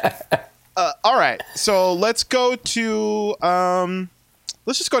right, so let's go to,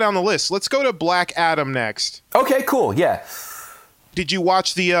 let's just go down the list. Let's go to Black Adam next. Okay, cool, yeah. Did you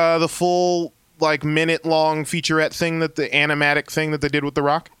watch the full minute-long featurette thing, the animatic thing that they did with The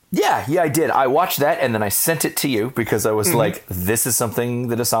Rock? Yeah, I did. I watched that, and then I sent it to you because I was like, this is something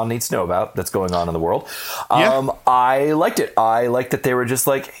that Ahsohn needs to know about that's going on in the world. I liked it. I liked that they were just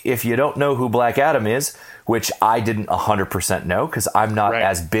like, if you don't know who Black Adam is, which I didn't 100% know because I'm not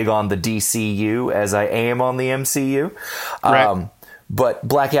as big on the DCU as I am on the MCU. But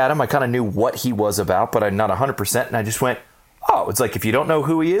Black Adam, I kind of knew what he was about, but I'm not 100%, and I just went, oh, it's like, if you don't know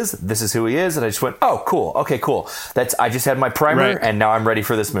who he is, this is who he is. And I just went, oh, cool. Okay, cool. I just had my primer, and now I'm ready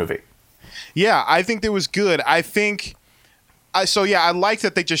for this movie. Yeah, I think that was good. I like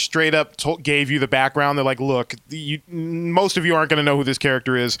that they just straight up gave you the background. They're like, look, most of you aren't going to know who this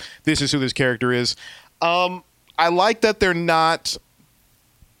character is. This is who this character is. I like that they're not...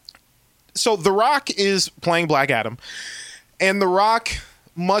 So The Rock is playing Black Adam. And The Rock,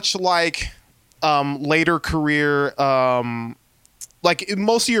 much like... later career like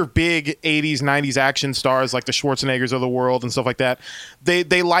most of your big 80s 90s action stars like the Schwarzeneggers of the world and stuff like that,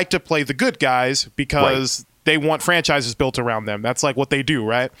 they like to play the good guys because they want franchises built around them. That's like what they do,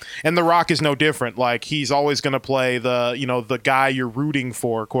 right? And The Rock is no different. Like he's always going to play the guy you're rooting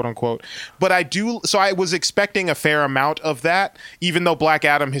for, quote unquote. But I was expecting a fair amount of that, even though Black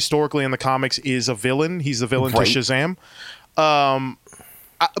Adam historically in the comics is a villain. He's the villain to Shazam.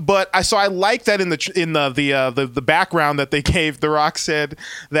 But I like that in the background that they gave. The Rock said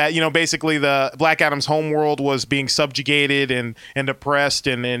that basically the Black Adam's homeworld was being subjugated and oppressed,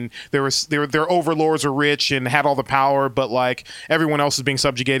 and their overlords are rich and had all the power, but like everyone else is being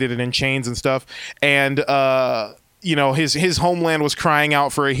subjugated and in chains and stuff. And his homeland was crying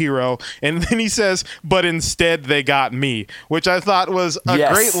out for a hero, and then he says, "But instead they got me," which I thought was a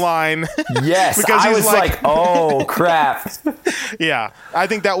great line. Yes, because I was like, "Oh crap!" Yeah, I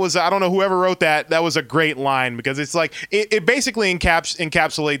think that was, I don't know, whoever wrote that. That was a great line because it's like it basically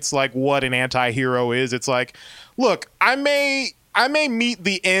encapsulates like what an anti-hero is. It's like, look, I may meet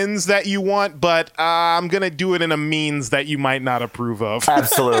the ends that you want, but I'm going to do it in a means that you might not approve of.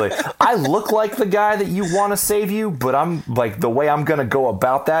 Absolutely. I look like the guy that you want to save you, but I'm like, the way I'm going to go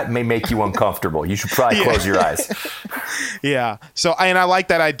about that may make you uncomfortable. You should probably close your eyes. Yeah. So, and I like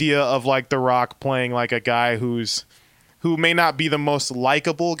that idea of like The Rock playing like a guy who may not be the most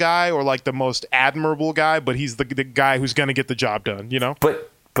likable guy or like the most admirable guy, but he's the guy who's going to get the job done, But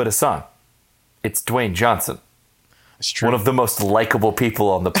Ahsohn, it's Dwayne Johnson. True. One of the most likable people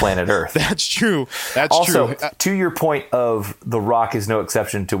on the planet Earth. That's true. That's also, true. To your point of The Rock is no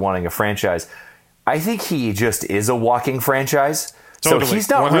exception to wanting a franchise, I think he just is a walking franchise. Totally. So he's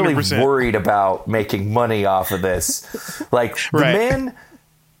not 100%. Really worried about making money off of this. Like the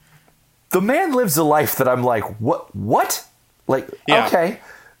man lives a life that I'm like, what? Like, okay,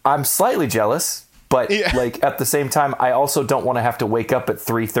 I'm slightly jealous. But like at the same time, I also don't want to have to wake up at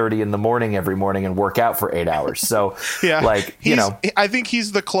 3:30 in the morning every morning and work out for 8 hours. So I think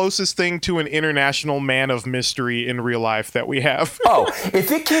he's the closest thing to an international man of mystery in real life that we have. Oh,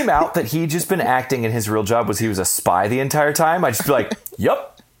 if it came out that he'd just been acting and his real job was he was a spy the entire time, I'd just be like,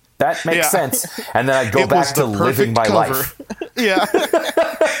 yep, that makes sense. And then I'd go back to living my life. Yeah,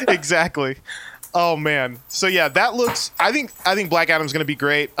 exactly. Oh man. So yeah, that looks, I think Black Adam's going to be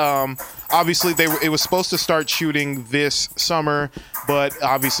great. Obviously it was supposed to start shooting this summer, but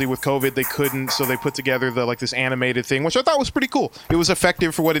obviously with COVID they couldn't, so they put together this animated thing, which I thought was pretty cool. It was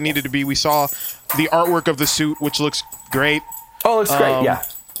effective for what it needed to be. We saw the artwork of the suit, which looks great. Oh, it looks great. Yeah.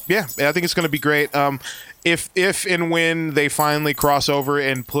 Yeah, I think it's going to be great. If and when they finally cross over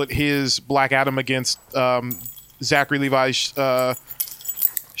and put his Black Adam against Zachary Levi's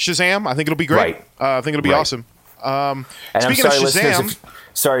Shazam, I think it'll be great. Right. I think it'll be awesome. And speaking of Shazam,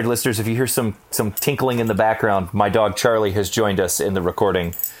 sorry, listeners, if you hear some tinkling in the background, my dog Charlie has joined us in the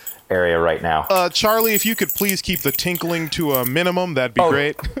recording area right now. Charlie, if you could please keep the tinkling to a minimum, that'd be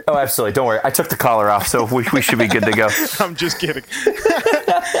great. Oh, absolutely. Don't worry. I took the collar off, so we should be good to go. I'm just kidding.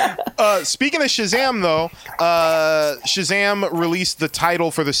 Speaking of Shazam, though, Shazam released the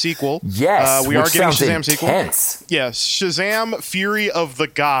title for the sequel. Yes, we are getting a Shazam intense. sequel. Yes, Shazam: Fury of the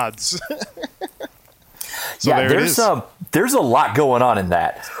Gods. There's a lot going on in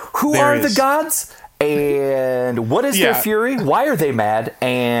that. Who are the gods? And what is their fury? Why are they mad?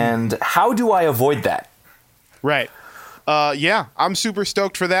 And how do I avoid that? Right. I'm super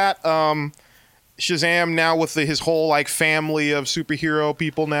stoked for that. Shazam now with his whole family of superhero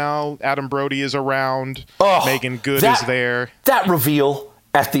people now. Adam Brody is around. Megan Good is there. That reveal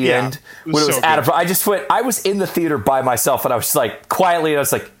at the end when it was Adam. I was in the theater by myself and I was like quietly and I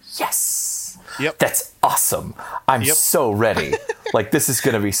was like, yes. Yep. That's awesome. I'm so ready. This is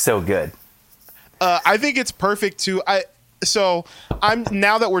going to be so good. I think it's perfect too. I'm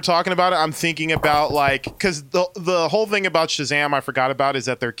now that we're talking about it, I'm thinking about because the whole thing about Shazam I forgot about is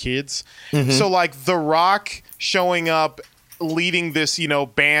that they're kids. Mm-hmm. So The Rock showing up, leading this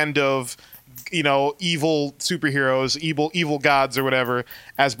band of evil superheroes, evil gods or whatever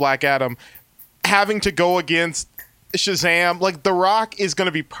as Black Adam, having to go against Shazam, The Rock is going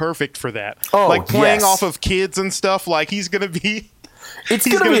to be perfect for that. Playing off of kids and stuff. He's going to be. It's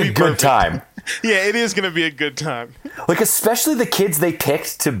going to be a good time. Yeah, it is going to be a good time. Especially the kids they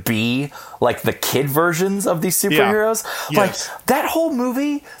picked to be the kid versions of these superheroes. Yeah. Yes. That whole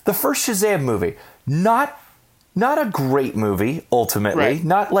movie, the first Shazam movie, not a great movie ultimately,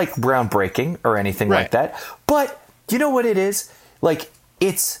 not groundbreaking or anything like that. But you know what it is?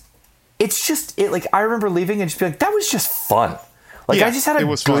 It's just I remember leaving and just being that was just fun. I just had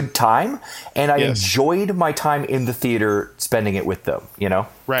a good time, and I enjoyed my time in the theater, spending it with them.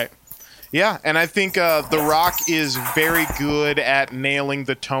 Right. Yeah, and I think The Rock is very good at nailing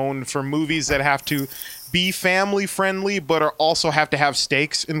the tone for movies that have to be family friendly, but are also have to have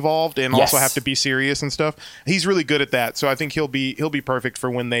stakes involved and also have to be serious and stuff. He's really good at that, so I think he'll be perfect for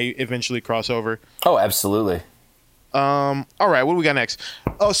when they eventually cross over. Oh, absolutely. All right, what do we got next?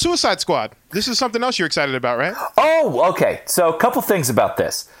 Oh, Suicide Squad. This is something else you're excited about, right? Oh, okay. So a couple things about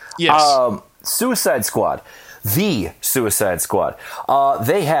this. Yes. Suicide Squad. The Suicide Squad.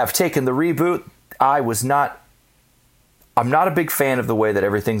 They have taken the reboot. I'm not a big fan of the way that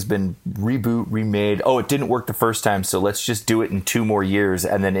everything's been remade. Oh, it didn't work the first time, so let's just do it in 2 more years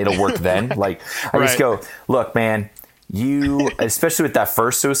and then it'll work then. Like, I just go, look, man, especially with that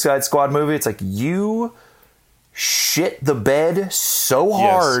first Suicide Squad movie, it's like you shit the bed so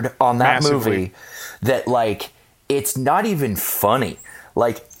hard on that movie that, like, it's not even funny.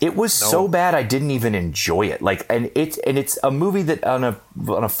 Like, it was so bad I didn't even enjoy it. Like, and it's a movie that on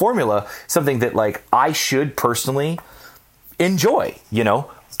a formula, something that, like, I should personally enjoy, you know.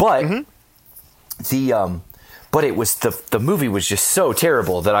 But but it was the movie was just so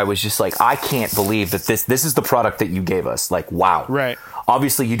terrible that I was just like, I can't believe that this is the product that you gave us. Like, wow. Right.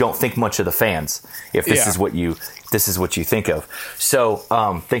 Obviously you don't think much of the fans if this is what you think of.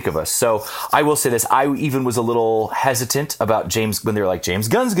 So think of us. So I will say this, I even was a little hesitant about James when they were like, James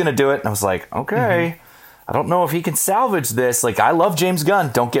Gunn's gonna do it, and I was like, okay, I don't know if he can salvage this. Like, I love James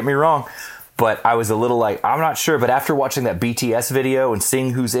Gunn, don't get me wrong, but I was a little like, I'm not sure. But after watching that BTS video and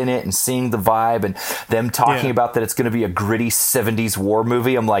seeing who's in it and seeing the vibe and them talking about that it's going to be a gritty 70s war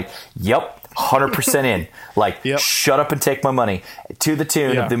movie, I'm like, yep, 100% in. Like, shut up and take my money. To the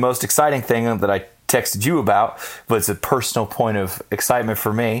tune of the most exciting thing that I texted you about, but it's a personal point of excitement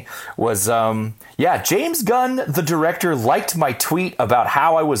for me, was, James Gunn, the director, liked my tweet about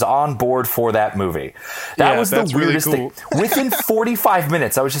how I was on board for that movie. That was the weirdest thing. Within 45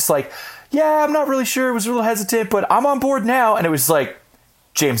 minutes, I was just like, yeah, I'm not really sure. I was a little hesitant, but I'm on board now. And it was like,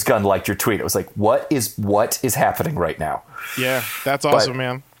 James Gunn liked your tweet. It was like, what is happening right now? Yeah, that's awesome,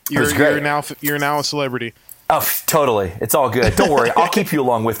 man. You're now a celebrity. Oh, totally. It's all good. Don't worry. I'll keep you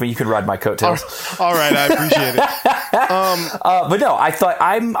along with me. You can ride my coattails. All right, I appreciate it. But no, I thought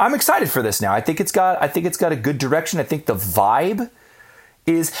I'm excited for this now. I think it's got a good direction. I think the vibe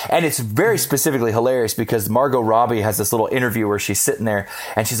is, and it's very specifically hilarious because Margot Robbie has this little interview where she's sitting there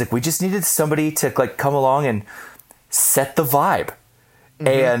and she's like, we just needed somebody to, like, come along and set the vibe.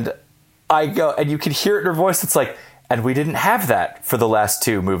 And I go, and you can hear it in her voice. It's like, and we didn't have that for the last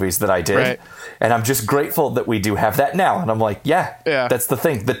 2 movies that I did. Right. And I'm just grateful that we do have that now. And I'm like, yeah, that's the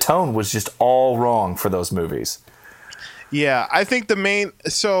thing. The tone was just all wrong for those movies. Yeah, I think David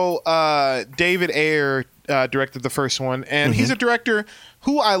Ayer directed the first one, and he's a director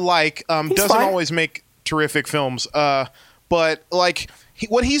who I like. Doesn't always make terrific films, but like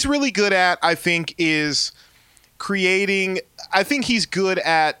what he's really good at, I think, is creating. I think he's good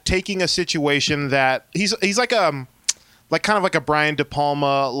at taking a situation that he's like kind of like a Brian De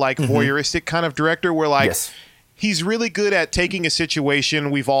Palma, like voyeuristic kind of director, where like he's really good at taking a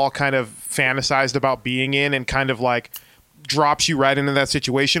situation we've all kind of fantasized about being in and kind of like drops you right into that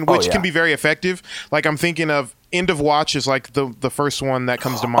situation, which can be very effective. Like, I'm thinking of End of Watch is like the first one that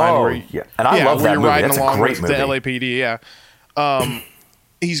comes to mind. And I love that movie. That's a great movie. The LAPD,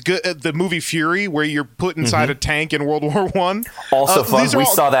 he's good at the movie Fury, where you're put inside a tank in World War I. Also fun. We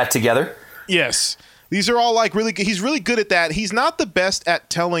saw that together. Yes. These are all like really good. He's really good at that. He's not the best at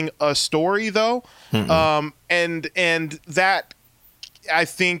telling a story, though. And that, I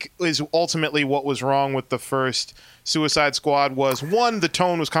think, is ultimately what was wrong with the first Suicide Squad. Was, one, the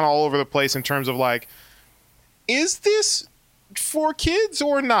tone was kind of all over the place in terms of like, is this for kids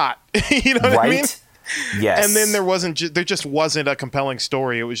or not? You know what I mean? Yes. And then there just wasn't a compelling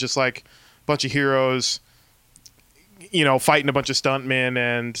story. It was just like a bunch of heroes, you know, fighting a bunch of stuntmen,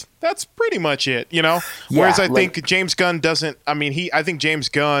 and that's pretty much it, you know? Whereas I think James Gunn doesn't, I think James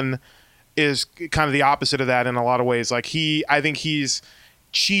Gunn is kind of the opposite of that in a lot of ways. Like, I think he's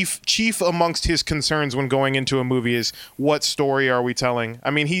chief amongst his concerns when going into a movie is, what story are we telling?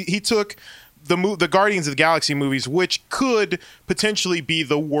 I mean, he took the Guardians of the Galaxy movies, which could potentially be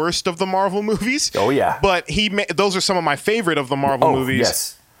the worst of the Marvel movies. Oh yeah. But those are some of my favorite of the Marvel movies.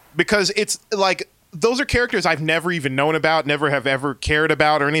 Yes. Because it's like, those are characters I've never even known about, never have ever cared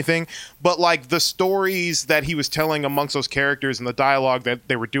about or anything. But like, the stories that he was telling amongst those characters and the dialogue that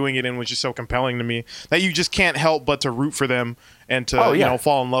they were doing it in was just so compelling to me that you just can't help but to root for them and to you know,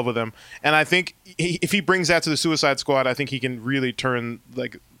 fall in love with them. And I think if he brings that to the Suicide Squad, I think he can really turn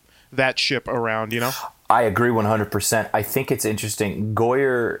like that ship around, you know? I agree 100%. I think it's interesting.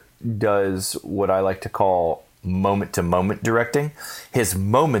 Goyer does what I like to call moment to moment directing. His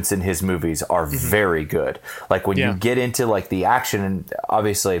moments in his movies are very good. Like when you get into like the action, and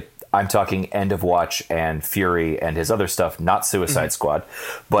obviously I'm talking End of Watch and Fury and his other stuff, not Suicide Squad.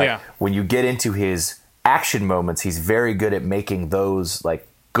 But when you get into his action moments, he's very good at making those like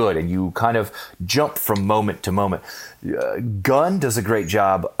good, and you kind of jump from moment to moment. Gunn does a great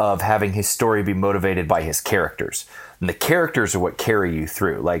job of having his story be motivated by his characters. And the characters are what carry you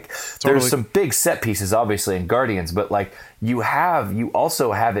through. Like there's some big set pieces obviously in Guardians, but like you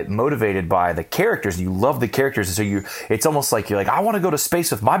also have it motivated by the characters. You love the characters, and so it's almost like you're like, I want to go to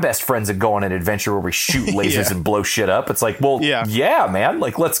space with my best friends and go on an adventure where we shoot lasers and blow shit up. It's like, well, yeah, man,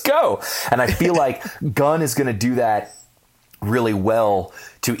 like let's go. And I feel like Gunn is going to do that really well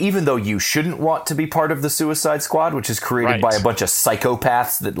to, even though you shouldn't want to be part of the Suicide Squad, which is created by a bunch of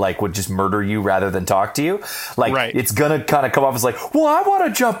psychopaths that like would just murder you rather than talk to you. Like it's gonna kind of come off as like, well, I want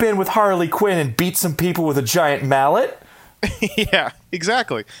to jump in with Harley Quinn and beat some people with a giant mallet. Yeah,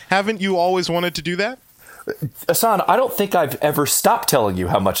 exactly. Haven't you always wanted to do that? Ahsohn, I don't think I've ever stopped telling you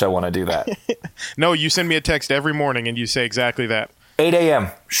how much I want to do that. No, you send me a text every morning and you say exactly that. 8 a.m.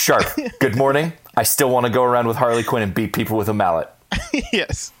 sharp. Good morning. I still want to go around with Harley Quinn and beat people with a mallet.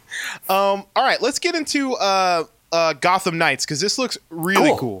 Yes. All right, let's get into Gotham Knights, because this looks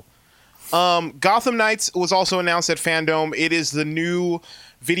really cool. Gotham Knights was also announced at FanDome. It is the new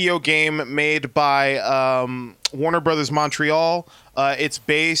video game made by Warner Brothers Montreal. It's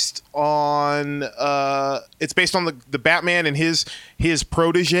based on the Batman and his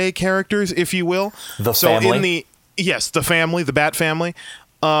protege characters, if you will. The family. The Bat family.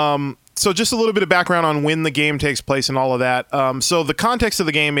 So just a little bit of background on when the game takes place and all of that. So the context of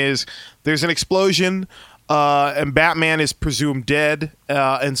the game is there's an explosion, and Batman is presumed dead,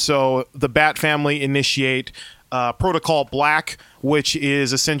 and so the Bat family initiate Protocol Black, which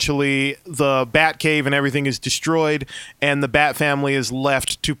is essentially the Batcave and everything is destroyed, and the Bat family is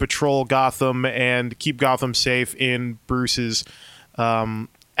left to patrol Gotham and keep Gotham safe in Bruce's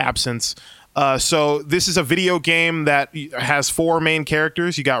absence. So this is a video game that has 4 main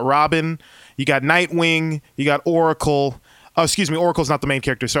characters. You got Robin, you got Nightwing, you got Oracle. Oh, excuse me, Oracle's not the main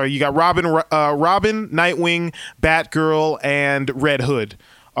character. Sorry, you got Robin, Nightwing, Batgirl, and Red Hood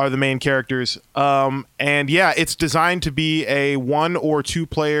are the main characters. And yeah, it's designed to be a 1 or 2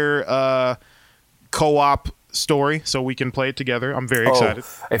 player co-op story, so we can play it together. I'm very excited.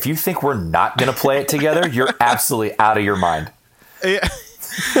 If you think we're not going to play it together, you're absolutely out of your mind. Yeah.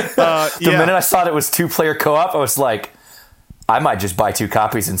 The minute I saw it was 2-player co-op, I was like, I might just buy 2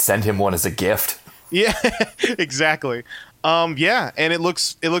 copies and send him one as a gift. Yeah, exactly. Yeah, and it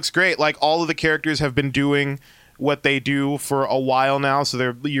looks great. Like all of the characters have been doing what they do for a while now,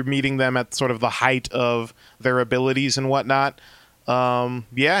 so you're meeting them at sort of the height of their abilities and whatnot. Yeah,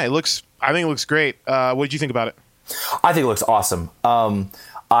 I think it looks great. What did you think about it? I think it looks awesome.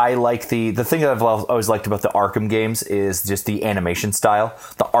 I like the thing that I've always liked about the Arkham games is just the animation style.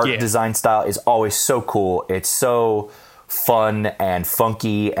 The art design style is always so cool. It's so fun and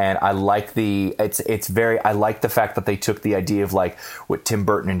funky, and I like I like the fact that they took the idea of like what Tim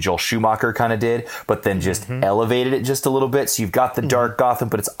Burton and Joel Schumacher kind of did, but then just elevated it just a little bit. So you've got the dark Gotham,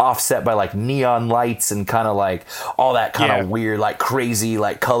 but it's offset by like neon lights and kind of like all that kind of weird, like crazy,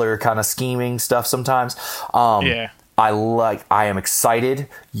 like color kind of scheming stuff sometimes. I am excited.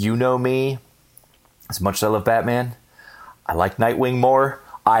 You know me. As much as I love Batman, I like Nightwing more.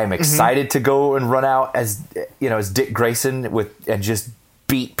 I am excited to go and run out as Dick Grayson and just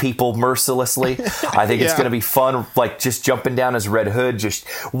beat people mercilessly. I think it's going to be fun, like just jumping down as Red Hood.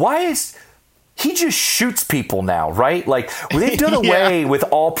 He just shoots people now, right? Like they've done away with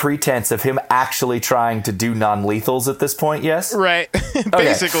all pretense of him actually trying to do non-lethals at this point. Yes, right.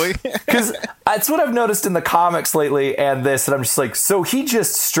 Basically, because that's what I've noticed in the comics lately, and I'm just like, so he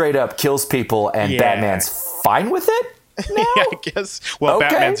just straight up kills people, and Batman's fine with it. No? Yeah, I guess. Well, okay.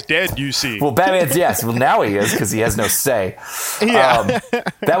 Batman's dead, you see. Well, yes. Well, now he is, because he has no say. Yeah.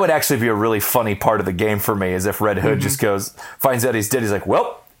 That would actually be a really funny part of the game for me, is if Red Hood just finds out he's dead. He's like,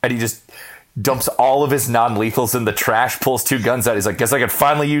 well, and he just dumps all of his non-lethals in the trash, pulls 2 guns out. He's like, guess I could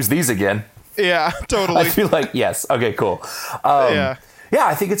finally use these again. Yeah, totally. I feel like, yes. Okay, cool. Yeah,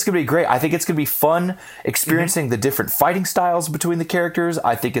 I think it's going to be great. I think it's going to be fun experiencing the different fighting styles between the characters.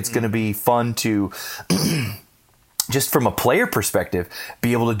 I think it's going to be fun to just from a player perspective,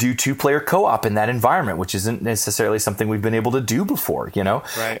 be able to do 2-player co-op in that environment, which isn't necessarily something we've been able to do before, you know?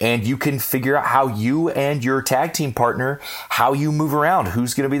 Right. And you can figure out how you and your tag team partner, how you move around,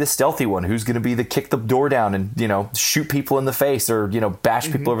 who's going to be the stealthy one, who's going to be the kick the door down and, you know, shoot people in the face or, you know,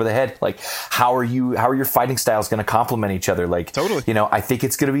 bash people over the head. Like, how are your fighting styles going to complement each other? Like, totally. You know, I think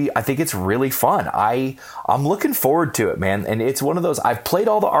it's really fun. I'm looking forward to it, man. And it's one of those, I've played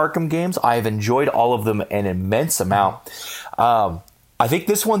all the Arkham games. I've enjoyed all of them an immense amount. I think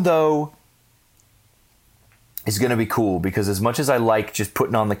this one, though, is going to be cool because as much as I like just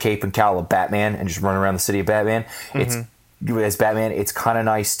putting on the cape and cowl of Batman and just running around the city of Batman, it's kind of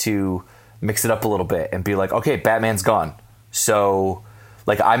nice to mix it up a little bit and be like, okay, Batman's gone. So,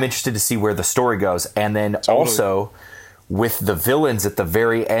 like, I'm interested to see where the story goes. And then also with the villains at the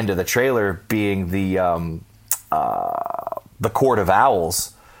very end of the trailer being the Court of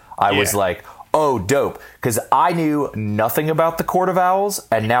Owls, I was like, oh, dope. Because I knew nothing about the Court of Owls,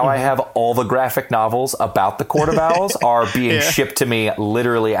 and now I have all the graphic novels about the Court of Owls are being shipped to me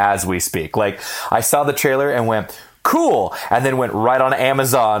literally as we speak. Like, I saw the trailer and went, cool, and then went right on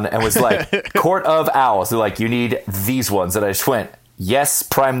Amazon and was like, Court of Owls. They're like, you need these ones. And I just went, yes,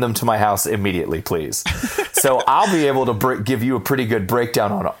 prime them to my house immediately, please. So I'll be able to give you a pretty good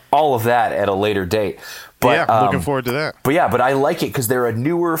breakdown on all of that at a later date. But, yeah, looking forward to that. But I like it because they're a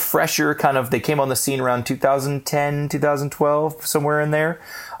newer, fresher kind of. They came on the scene around 2010, 2012, somewhere in there.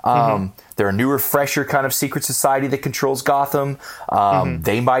 They're a newer, fresher kind of secret society that controls Gotham.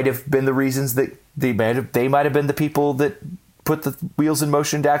 They might have been the reasons that they might have been the people that put the wheels in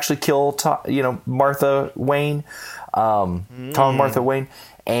motion to actually kill Martha Wayne, Tom and Martha Wayne,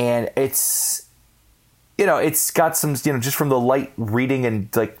 and it's. You know, it's got some, you know, just from the light reading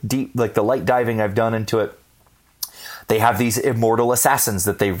and like deep, like the light diving I've done into it. They have these immortal assassins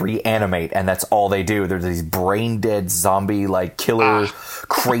that they reanimate, and that's all they do. They're these brain dead zombie, like killer,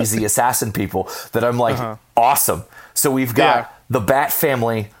 crazy assassin people that I'm like, awesome. So we've got the Bat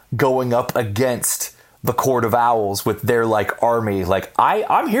family going up against the Court of Owls with their like army. Like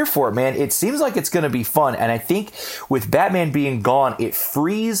I'm here for it, man. It seems like it's going to be fun. And I think with Batman being gone, it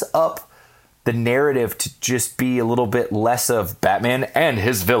frees up the narrative to just be a little bit less of Batman and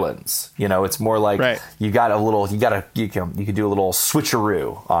his villains. You know, it's more like you can do a little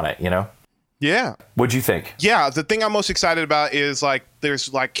switcheroo on it, you know? Yeah. What'd you think? Yeah, the thing I'm most excited about is like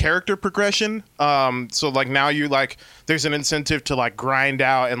there's like character progression. So like now you like there's an incentive to like grind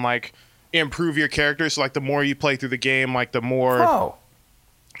out and like improve your characters. So like the more you play through the game, like the more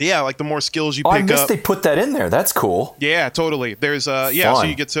like the more skills you pick up. I missed they put that in there. That's cool. Yeah, totally. There's so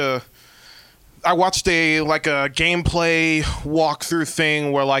you get to I watched a gameplay walkthrough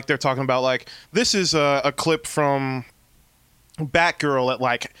thing where like they're talking about like this is a clip from Batgirl at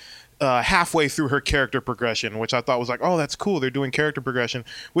like halfway through her character progression, which I thought was like, oh, that's cool. They're doing character progression,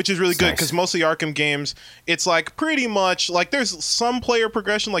 which is really good because most of the Arkham games, it's like pretty much like there's some player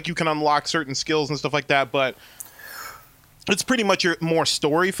progression, like you can unlock certain skills and stuff like that, but it's pretty much your more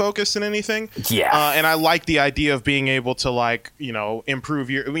story focused than anything. Yeah. And I like the idea of being able to like, you know, improve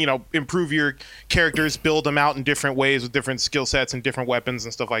your characters, build them out in different ways with different skill sets and different weapons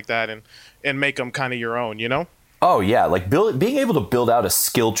and stuff like that and make them kind of your own, you know? Oh yeah, like being able to build out a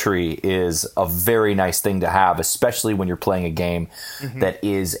skill tree is a very nice thing to have, especially when you're playing a game that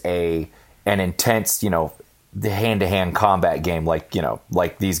is an intense, you know, the hand-to-hand combat game like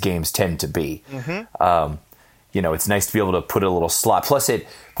these games tend to be. You know, it's nice to be able to put a little slot. Plus it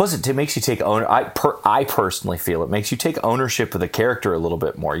makes you take I personally feel it makes you take ownership of the character a little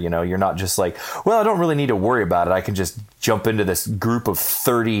bit more. You know, you're not just like, well, I don't really need to worry about it. I can just jump into this group of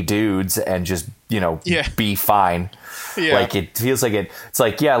 30 dudes and just, you know, be fine. Yeah. Like it feels like it's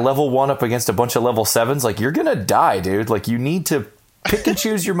like, level 1 up against a bunch of level 7s. Like you're gonna die, dude. Like you need to pick and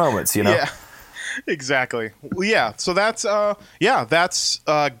choose your moments. You know. Yeah. Exactly. Well, yeah. So that's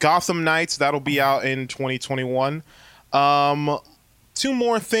Gotham Knights. That'll be out in 2021. 2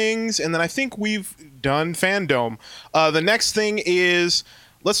 more things, and then I think we've done FanDome. The next thing is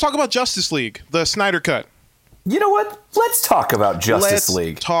let's talk about Justice League, the Snyder Cut. You know what? Let's talk about Justice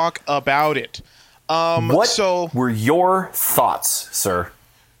League. Let's talk about it. What were your thoughts, sir?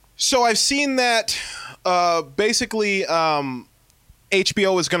 So I've seen that basically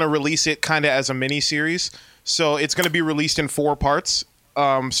HBO is going to release it kind of as a mini-series. So it's going to be released in 4 parts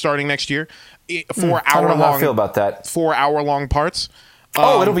starting next year. 4 hour long. How I feel about that. 4 hour long parts.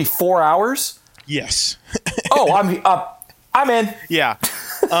 It'll be 4 hours? Yes. I'm in. Yeah.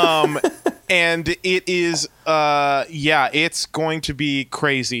 And it is, it's going to be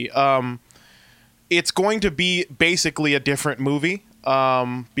crazy. It's going to be basically a different movie.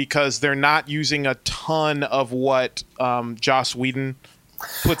 because they're not using a ton of what Joss Whedon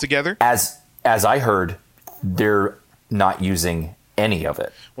put together. As I heard, they're not using any of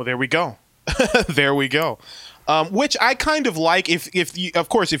it. Well, there we go. There we go. Which I kind of like. If you, of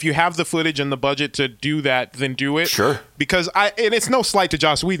course, if you have the footage and the budget to do that, then do it. Sure. Because and it's no slight to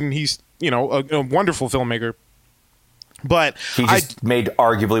Joss Whedon. He's, a wonderful filmmaker. But he just made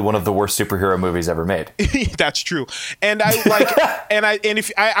arguably one of the worst superhero movies ever made. That's true. And I like,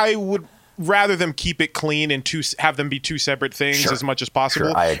 if I would rather them keep it clean and have them be two separate things as much as possible.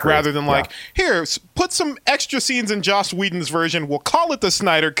 Sure, I agree. Rather than here, put some extra scenes in Joss Whedon's version. We'll call it the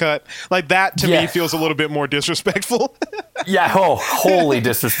Snyder Cut. Like that to me feels a little bit more disrespectful. Yeah. Oh, wholly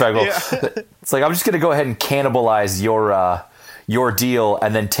disrespectful. Yeah. It's like, I'm just going to go ahead and cannibalize your deal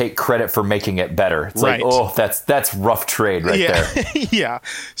and then take credit for making it better. It's like, oh, that's rough trade there. Yeah.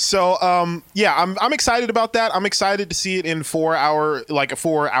 So, I'm excited about that. I'm excited to see it in 4 hour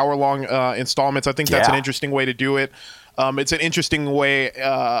long installments. I think that's an interesting way to do it. It's an interesting way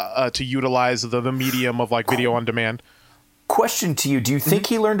to utilize the medium of like video on demand. Question to you. Do you think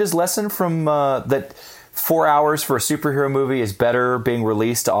he learned his lesson from that 4 hours for a superhero movie is better being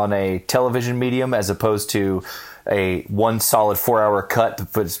released on a television medium as opposed to a one solid 4 hour cut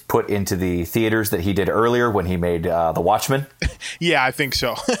that was put into the theaters that he did earlier when he made The Watchmen? Yeah, I think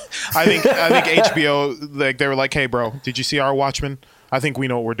so. I think HBO, they were like, hey, bro, did you see our Watchmen? I think we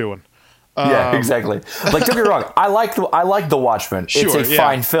know what we're doing. Yeah, exactly. Like, don't get me wrong. I like The Watchmen. Sure, it's a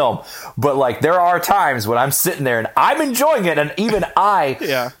fine film, but like there are times when I'm sitting there and I'm enjoying it, and even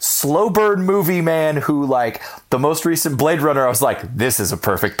slow burn movie man who like the most recent Blade Runner, I was like, this is a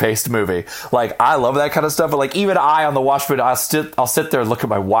perfect paced movie. Like I love that kind of stuff, but like even I on The Watchmen, I'll sit there and look at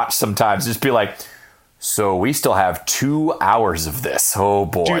my watch sometimes, just be like, so we still have 2 hours of this. Oh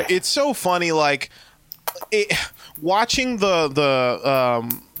boy, dude, it's so funny. Like watching the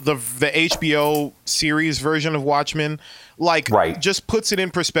HBO series version of Watchmen, just puts it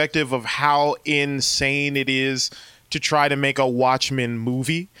in perspective of how insane it is to try to make a Watchmen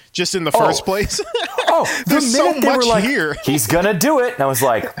movie just in the first place. There's so much here. He's gonna do it, and I was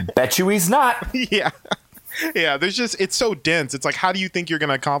like, bet you he's not. Yeah, it's so dense. It's like, how do you think you're going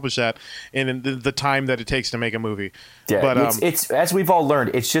to accomplish that in the time that it takes to make a movie? Yeah, but it's as we've all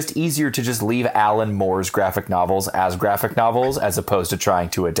learned, it's just easier to just leave Alan Moore's graphic novels as opposed to trying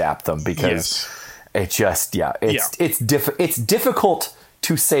to adapt them, because it's just it's difficult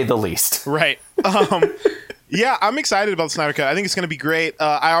to say the least. Right. Yeah, I'm excited about the Snyder Cut. I think it's going to be great.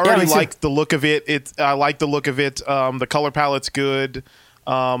 I already like the look of it. I like the look of it. The color palette's good.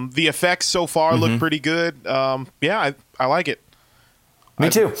 The effects so far look pretty good. I like it. Me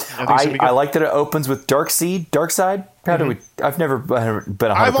too. I like that it opens with Darkseid. How do we? I've never been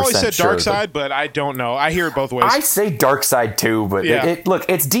 100% I've always said sure, Darkseid, but I don't know. I hear it both ways. I say Darkseid too, but look,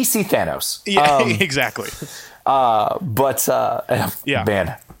 it's DC Thanos. Yeah, exactly.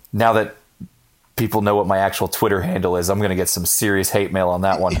 Man, now that people know what my actual Twitter handle is, I'm going to get some serious hate mail on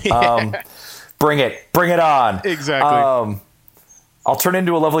that one. Bring it on. Exactly. I'll turn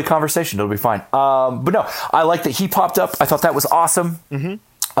into a lovely conversation. It'll be fine. But no, I like that he popped up. I thought that was awesome. Mm-hmm.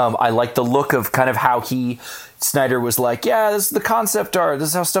 I like the look of kind of how Snyder was like, yeah, this is the concept art. This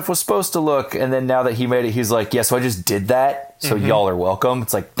is how stuff was supposed to look. And then now that he made it, he's like, yeah, so I just did that. So y'all are welcome.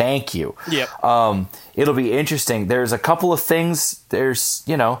 It's like, thank you. Yep. It'll be interesting. There's a couple of things. I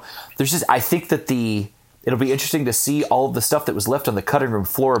think that it'll be interesting to see all of the stuff that was left on the cutting room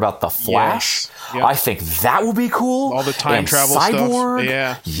floor about the Flash. Yes. Yep. I think that will be cool. All the time travel Cyborg. stuff.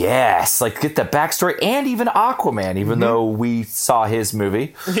 Yeah. Yes. Like get the backstory, and even Aquaman, even though we saw his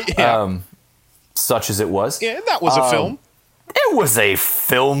movie, such as it was. Yeah, that was a film. It was a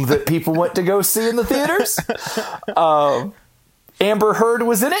film that people went to go see in the theaters. Amber Heard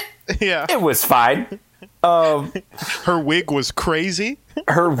was in it. Yeah. It was fine. Her wig was crazy.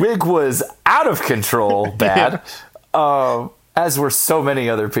 Her wig was out of control bad. As were so many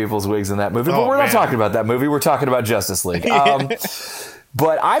other people's wigs in that movie. But we're not talking about that movie. We're talking about Justice League.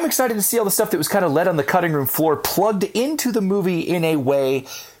 But I'm excited to see all the stuff that was kind of led on the cutting room floor plugged into the movie in a way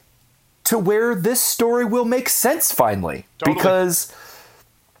to where this story will make sense finally. Totally. Because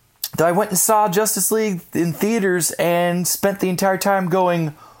I went and saw Justice League in theaters and spent the entire time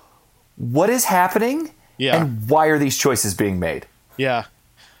going, what is happening? Yeah. And why are these choices being made? Yeah.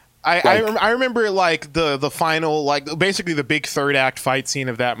 I remember like the final, like basically the big third act fight scene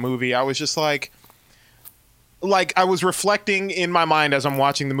of that movie. I was just like I was reflecting in my mind as I'm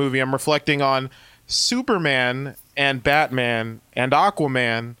watching the movie. I'm reflecting on Superman and Batman and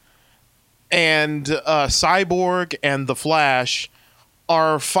Aquaman and Cyborg and the Flash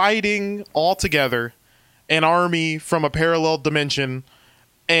are fighting all together. an army from a parallel dimension,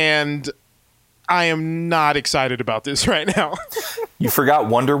 and I am not excited about this right now. You forgot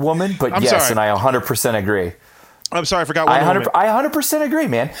Wonder Woman, but I'm yes, sorry. and I 100% agree. I'm sorry, I forgot Wonder Woman. I 100% agree,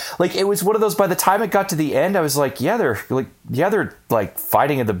 man. Like, it was one of those, by the time it got to the end, I was like, they're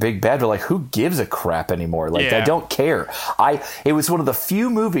fighting at the big bad, but like, who gives a crap anymore? Like, Yeah. I don't care. It was one of the few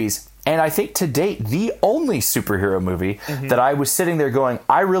movies, and I think to date, the only superhero movie that I was sitting there going,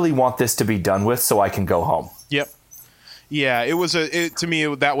 I really want this to be done with so I can go home. Yep. Yeah, to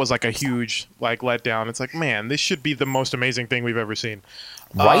me, that was like a huge like letdown. It's like, man, this should be the most amazing thing we've ever seen.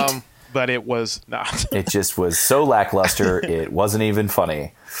 Right? But it was not. It just was so lackluster, it wasn't even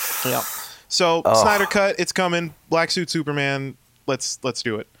funny. Yeah. So Snyder Cut, it's coming. Black Suit Superman. Let's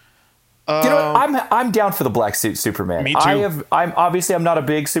do it. You know what? I'm down for the Black Suit Superman. Me too. I'm not a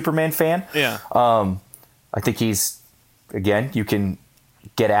big Superman fan. Yeah. I think again, you can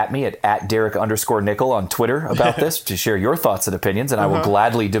get at me at Derek_Nickel on Twitter about this to share your thoughts and opinions, and I will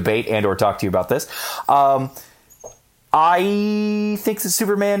gladly debate and or talk to you about this. I think that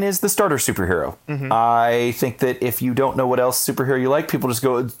Superman is the starter superhero. I think that if you don't know what else superhero you like, people just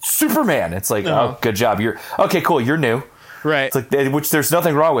go, Superman. It's like, oh, good job. Okay, cool. You're new. Right. It's like, which there's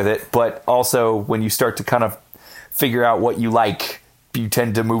nothing wrong with it. But also when you start to kind of figure out what you like, you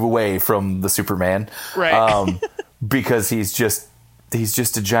tend to move away from the Superman. Right. Because he's just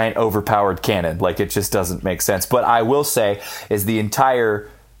a giant overpowered cannon. Like, it just doesn't make sense. But I will say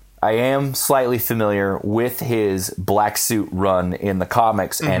I am slightly familiar with his black suit run in the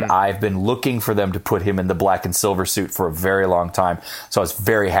comics, and I've been looking for them to put him in the black and silver suit for a very long time. So I was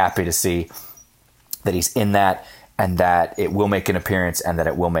very happy to see that he's in that, and that it will make an appearance, and that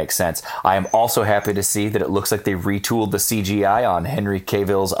it will make sense. I am also happy to see that it looks like they retooled the CGI on Henry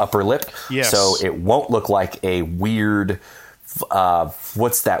Cavill's upper lip. Yes. So it won't look like a weird,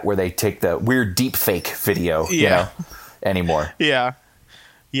 what's that, where they take the weird deep fake video, anymore. Yeah.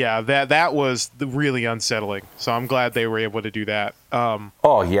 Yeah, that was really unsettling. So I'm glad they were able to do that.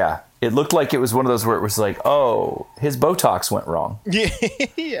 Oh, yeah. It looked like it was one of those where it was like, oh, his Botox went wrong.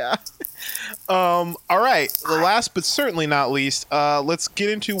 Yeah. All right. The last but certainly not least, let's get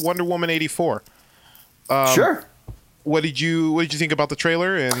into Wonder Woman 84. Sure. What did you think about the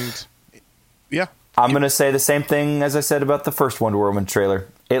trailer? And yeah. I'm going to say the same thing as I said about the first Wonder Woman trailer.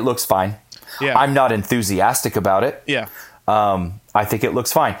 It looks fine. Yeah. I'm not enthusiastic about it. Yeah. I think it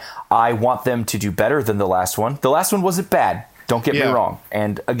looks fine. I want them to do better than the last one. The last one wasn't bad. Don't get me wrong.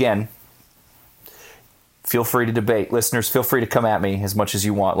 And again, feel free to debate. Listeners, feel free to come at me as much as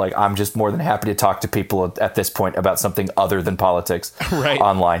you want. Like, I'm just more than happy to talk to people at this point about something other than politics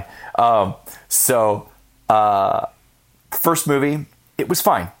online. First movie, it was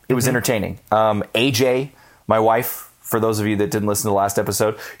fine. It was entertaining. AJ, my wife, for those of you that didn't listen to the last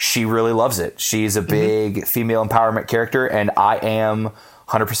episode, she really loves it. She's a big female empowerment character, and I am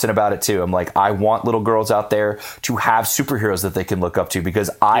 100% about it too. I'm like, I want little girls out there to have superheroes that they can look up to, because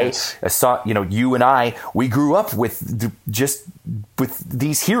I saw, you and I, we grew up with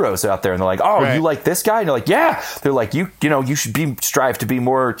these heroes out there, and they're like, oh, you like this guy? And you're like, yeah. They're like, you should strive to be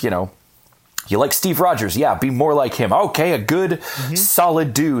more, you like Steve Rogers? Yeah, be more like him. Okay, a good,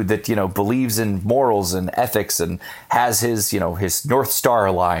 solid dude that, believes in morals and ethics and has his, his North Star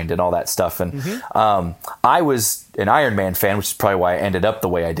aligned and all that stuff. And I was an Iron Man fan, which is probably why I ended up the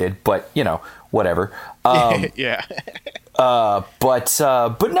way I did. But, whatever. Yeah. But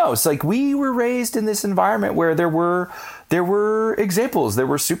no, it's like we were raised in this environment where there were examples, there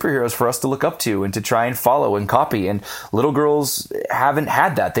were superheroes for us to look up to and to try and follow and copy. And little girls haven't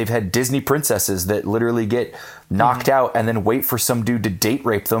had that. They've had Disney princesses that literally get knocked out and then wait for some dude to date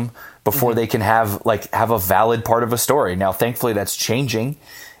rape them before they can have a valid part of a story. Now, thankfully, that's changing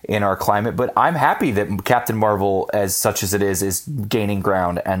in our climate, but I'm happy that Captain Marvel, as such as it is gaining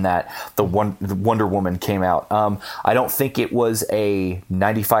ground, and that the Wonder Woman came out. I don't think it was a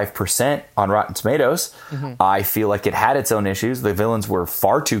 95% on Rotten Tomatoes. I feel like it had its own issues. The villains were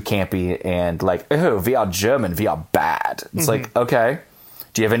far too campy and like, oh, we are German, we are bad. It's like, okay,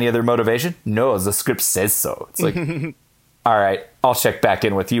 do you have any other motivation? No, the script says so. It's like, all right, I'll check back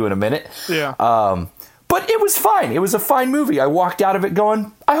in with you in a minute. Yeah. But it was fine. It was a fine movie. I walked out of it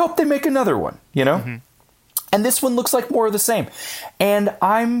going, I hope they make another one, And this one looks like more of the same. And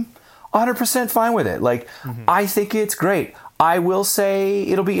I'm 100% fine with it. Like, I think it's great. I will say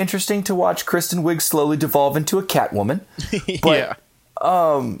it'll be interesting to watch Kristen Wiig slowly devolve into a Catwoman. But,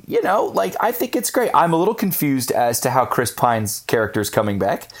 I think it's great. I'm a little confused as to how Chris Pine's character is coming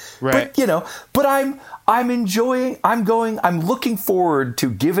back. Right. But I'm enjoying, I'm looking forward to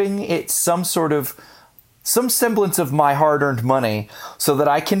giving it some sort of some semblance of my hard-earned money so that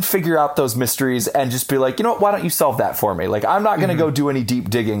I can figure out those mysteries and just be like, you know what, why don't you solve that for me? Like, I'm not going to go do any deep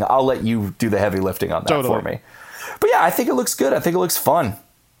digging. I'll let you do the heavy lifting on that for me. But yeah, I think it looks good. I think it looks fun.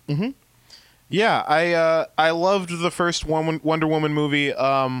 Mm-hmm. Yeah, I loved the first Wonder Woman movie.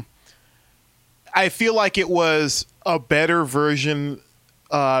 I feel like it was a better version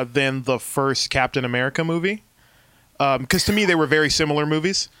than the first Captain America movie. Because to me, they were very similar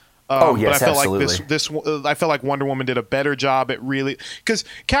movies. Oh yes, but I felt absolutely. I felt like Wonder Woman did a better job at really, because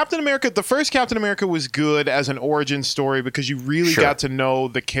Captain America, the first Captain America was good as an origin story because you really got to know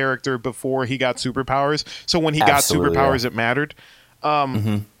the character before he got superpowers. So when he got superpowers, it mattered.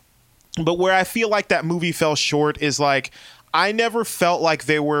 But where I feel like that movie fell short is like, I never felt like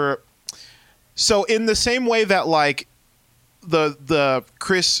they were. So in the same way that like the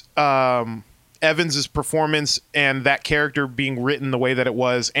Chris Evans's performance and that character being written the way that it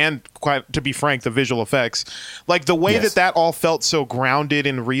was, and quite to be frank, the visual effects, like the way that all felt so grounded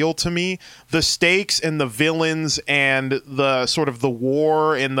and real to me, the stakes and the villains and the sort of the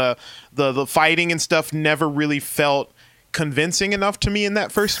war and the fighting and stuff never really felt convincing enough to me in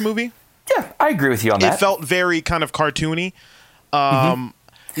that first movie. Yeah, I agree with you on that. It felt very kind of cartoony.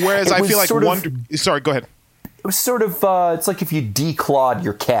 Whereas I feel like sorry, go ahead. It was sort of, it's like if you declawed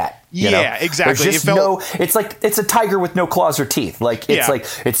your cat. You know? Exactly. There's just it's like, it's a tiger with no claws or teeth. Like,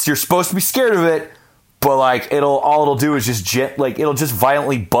 it's you're supposed to be scared of it, but like, all it'll do is just, it'll just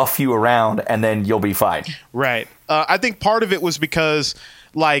violently buff you around and then you'll be fine. Right. I think part of it was because,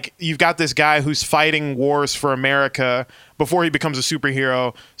 like, you've got this guy who's fighting wars for America before he becomes a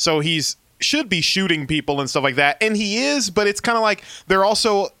superhero. So should be shooting people and stuff like that. And he is, but it's kind of like they're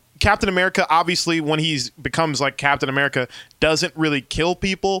also... Captain America, obviously, when he becomes like Captain America, doesn't really kill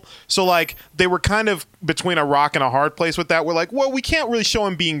people. So like they were kind of between a rock and a hard place with that. We're like, well, we can't really show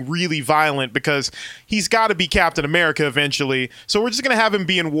him being really violent because he's got to be Captain America eventually. So we're just going to have him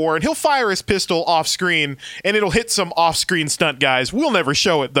be in war, and he'll fire his pistol off screen and it'll hit some off screen stunt guys. We'll never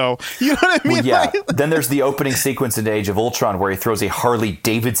show it though. You know what I mean? Well, yeah. Then there's the opening sequence in Age of Ultron where he throws a Harley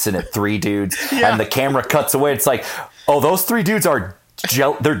Davidson at 3 dudes and the camera cuts away. It's like, oh, those 3 dudes are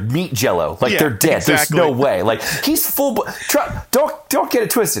they're meat jello, like they're dead. Exactly. There's no way. Like he's full. Don't get it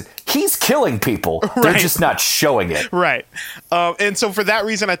twisted. He's killing people. Right. They're just not showing it. Right. And so for that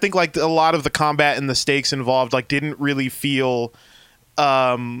reason, I think like a lot of the combat and the stakes involved like didn't really feel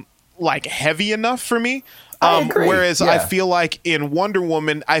like heavy enough for me. I agree. Whereas I feel like in Wonder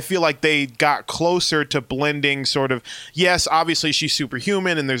Woman, I feel like they got closer to blending sort of, yes, obviously she's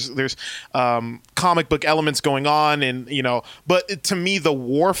superhuman and there's comic book elements going on, and but to me the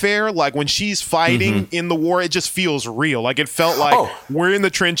warfare, like when she's fighting in the war, it just feels real. Like it felt like we're in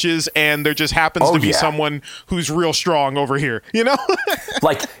the trenches and there just happens to be someone who's real strong over here,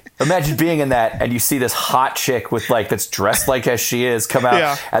 Like imagine being in that and you see this hot chick with like that's dressed like as she is come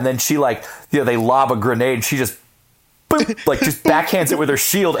out and then she like they lob a grenade and she just boop, like just backhands it with her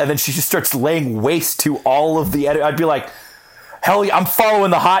shield and then she just starts laying waste to all of the I'd be like, hell yeah, I'm following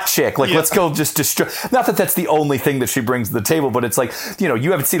the hot chick. Like, let's go just destroy. Not that that's the only thing that she brings to the table, but it's like,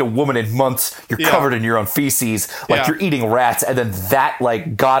 you haven't seen a woman in months. You're covered in your own feces. Like, you're eating rats. And then that,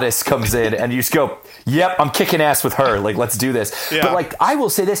 like, goddess comes in and you just go, yep, I'm kicking ass with her. Like, let's do this. Yeah. But, like, I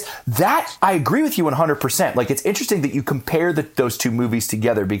will say this. That, I agree with you 100%. Like, it's interesting that you compare those two movies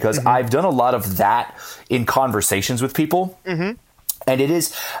together because I've done a lot of that in conversations with people. And it is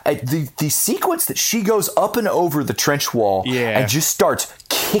the sequence that she goes up and over the trench wall and just starts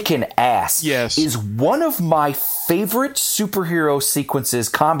kicking ass is one of my favorite superhero sequences,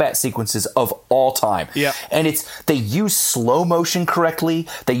 combat sequences of all time. Yeah. And they use slow motion correctly.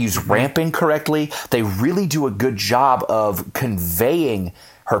 They use ramping correctly. They really do a good job of conveying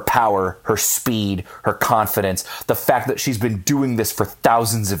her power, her speed, her confidence, the fact that she's been doing this for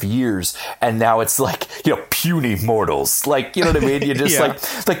thousands of years, and now it's like, puny mortals. Like, you know what I mean? You just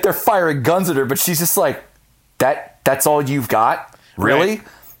like they're firing guns at her, but she's just like, that's all you've got? Really? Right.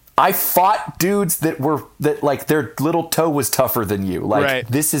 I fought dudes that like their little toe was tougher than you. Like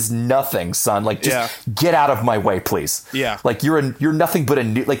this is nothing, son. Like just get out of my way, please. Yeah. Like you're nothing but a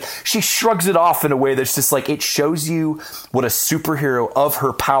new. Like she shrugs it off in a way that's just like it shows you what a superhero of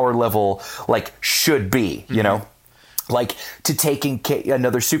her power level like should be. You know. Like to taking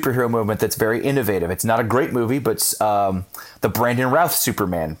another superhero movement that's very innovative. It's not a great movie, but the Brandon Routh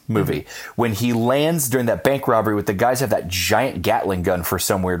Superman movie. When he lands during that bank robbery with the guys have that giant Gatling gun for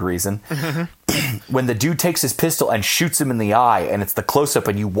some weird reason. when the dude takes his pistol and shoots him in the eye, and it's the close-up,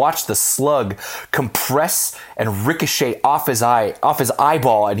 and you watch the slug compress and ricochet off his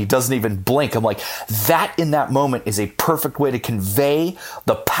eyeball, and he doesn't even blink. I'm like, that in that moment is a perfect way to convey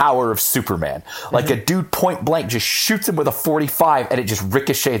the power of Superman. Like a dude point blank just shoots him with a 45, and it just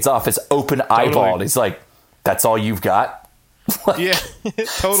ricochets off his open eyeball, and he's like, "That's all you've got?" Yeah,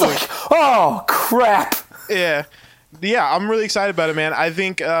 totally. Like, oh crap. Yeah. Yeah, I'm really excited about it, man. I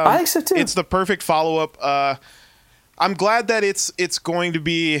think so too. It's the perfect follow-up. I'm glad that it's going to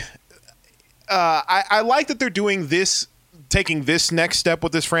be. I like that they're doing this, taking this next step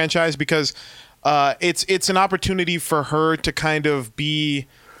with this franchise, because it's an opportunity for her to kind of be.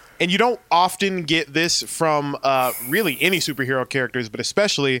 And you don't often get this from really any superhero characters, but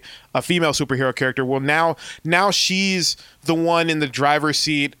especially a female superhero character. Well, now she's the one in the driver's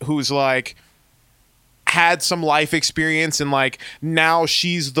seat who's like had some life experience, and like now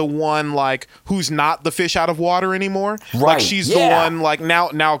she's the one like who's not the fish out of water anymore. Right. Like she's the one like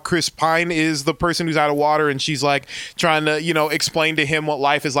now Chris Pine is the person who's out of water, and she's like trying to, you know, explain to him what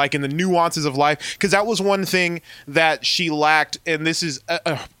life is like and the nuances of life, because that was one thing that she lacked, and this is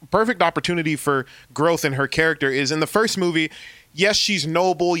a perfect opportunity for growth in her character. Is in the first movie, yes, she's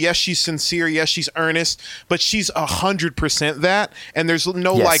noble. Yes, she's sincere. Yes, she's earnest. But she's 100% that, and there's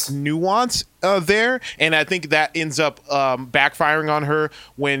no like nuance there. And I think that ends up backfiring on her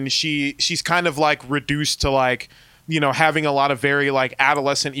when she's kind of like reduced to like, you know, having a lot of very like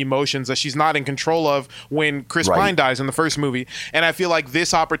adolescent emotions that she's not in control of when Chris Pine dies in the first movie. And I feel like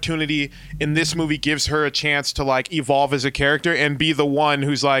this opportunity in this movie gives her a chance to like evolve as a character and be the one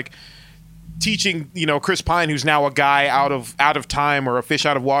who's like teaching, you know, Chris Pine, who's now a guy out of time or a fish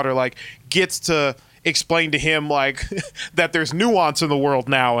out of water, like gets to explain to him like that there's nuance in the world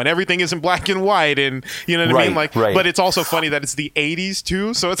now and everything isn't black and white, and you know what I mean? Like, but it's also funny that it's the 80s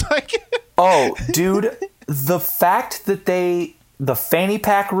too, so it's like oh, dude, the fact that the fanny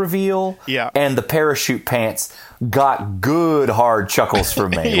pack reveal and the parachute pants got good hard chuckles from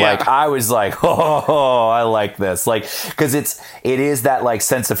me. Like I was like, oh, I like this. Like, cause it is that like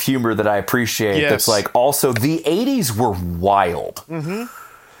sense of humor that I appreciate. That's like, also the 80s were wild,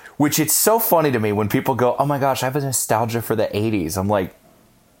 which it's so funny to me when people go, oh my gosh, I have a nostalgia for the 80s. I'm like,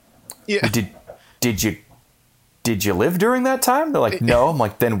 did you live during that time? They're like, no. I'm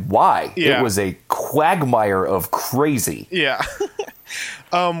like, then why? It was a quagmire of crazy.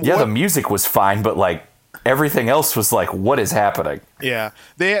 The music was fine, but like everything else was like, what is happening?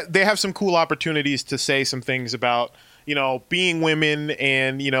 They have some cool opportunities to say some things about, you know, being women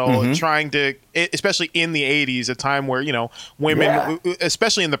and, you know, trying to, especially in the 80s, a time where, you know, women,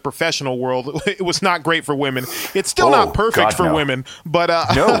 especially in the professional world, it was not great for women. It's still not perfect for women, but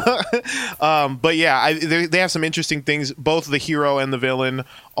but yeah, they have some interesting things. Both the hero and the villain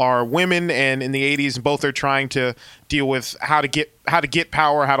are women, and in the 80s, both are trying to deal with how to get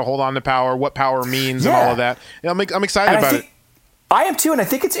power, how to hold on to power, what power means, and all of that. I'm excited about it. I am too, and I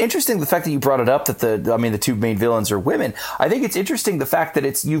think it's interesting the fact that you brought it up that the two main villains are women. I think it's interesting the fact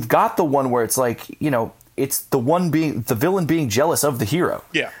that you've got the one where it's like, you know, it's the villain being jealous of the hero.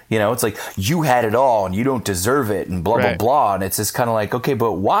 You know, it's like, you had it all and you don't deserve it and blah, blah, blah. And it's just kind of like, okay,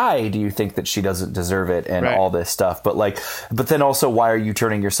 but why do you think that she doesn't deserve it and all this stuff? But then also, why are you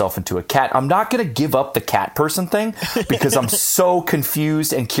turning yourself into a cat? I'm not going to give up the cat person thing because I'm so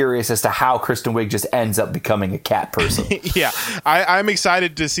confused and curious as to how Kristen Wiig just ends up becoming a cat person. I'm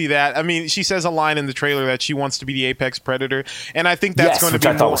excited to see that. I mean, she says a line in the trailer that she wants to be the apex predator. And I think that's going to be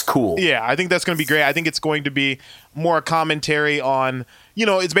I thought was cool. Yeah, I think that's going to be great. I think it's going to be more commentary on, you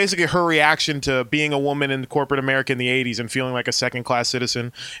know, it's basically her reaction to being a woman in corporate America in the 80s and feeling like a second-class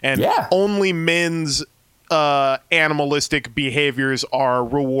citizen. And only men's animalistic behaviors are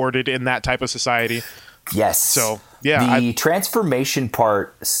rewarded in that type of society. Yes. So, the transformation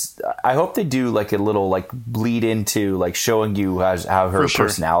part, I hope they do like a little like bleed into like showing you how her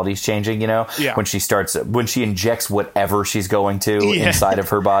personality is changing, you know, when she injects whatever she's going to inside of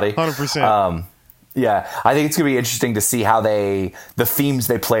her body. 100%. I think it's going to be interesting to see how the themes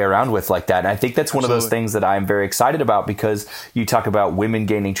they play around with like that. And I think that's one of those things that I'm very excited about, because you talk about women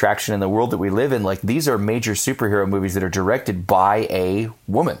gaining traction in the world that we live in. Like, these are major superhero movies that are directed by a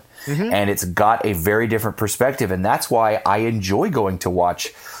woman. And it's got a very different perspective. And that's why I enjoy going to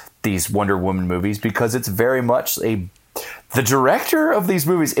watch these Wonder Woman movies, because it's very much the director of these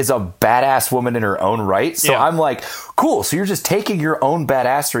movies is a badass woman in her own right. So I'm like, cool. So you're just taking your own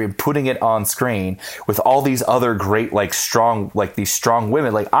badassery and putting it on screen with all these other great, like these strong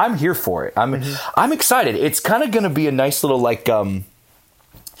women. Like, I'm here for it. I'm excited. It's kind of going to be a nice little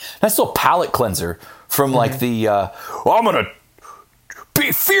palate cleanser from like I'm going to be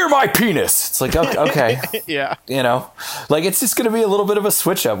fear my penis. It's like, okay. Yeah. You know, like it's just going to be a little bit of a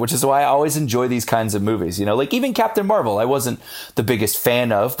switch up, which is why I always enjoy these kinds of movies. You know, like even Captain Marvel, I wasn't the biggest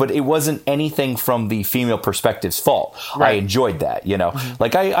fan of, but it wasn't anything from the female perspective's fault. Right. I enjoyed that, you know,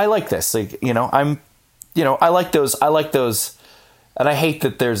 like I like this, like, you know, I like those, and I hate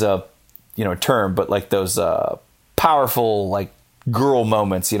that there's a, you know, a term, but like those powerful, like, girl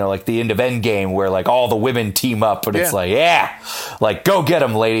moments, you know, like the end of Endgame where like all the women team up and it's like, yeah, like go get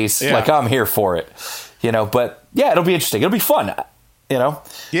them, ladies. Yeah. Like I'm here for it, you know. But yeah, it'll be interesting. It'll be fun, you know.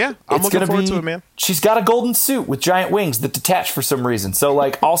 Yeah, I'm looking forward to it, man. She's got a golden suit with giant wings that detach for some reason. So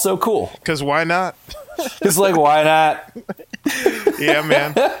like, also cool. Because why not? It's like, why not? Yeah,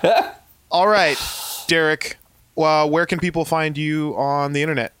 man. All right, Derek. Where can people find you on the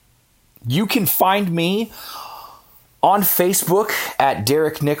internet? You can find me on Facebook at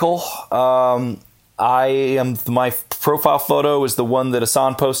Derek Nickel. My profile photo is the one that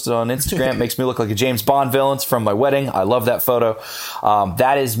Ahsohn posted on Instagram. It makes me look like a James Bond villain from my wedding. I love that photo.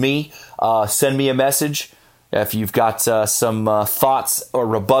 That is me. Send me a message if you've got some thoughts or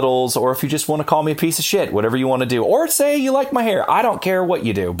rebuttals, or if you just want to call me a piece of shit, whatever you want to do. Or say you like my hair. I don't care what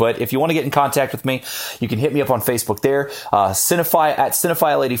you do. But if you want to get in contact with me, you can hit me up on Facebook there.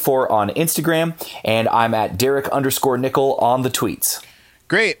 Cinephile84 on Instagram. And I'm at Derek_Nickel on the tweets.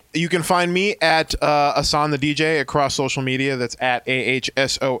 Great. You can find me at Ahsohn the DJ across social media. That's at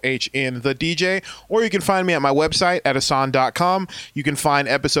AHSOHN the DJ. Or you can find me at my website at Ahsohn.com. You can find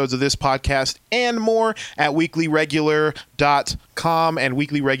episodes of this podcast and more at weeklyregular.com and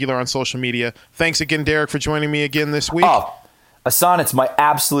Weekly Regular on social media. Thanks again, Derek, for joining me again this week. Oh, Ahsohn, it's my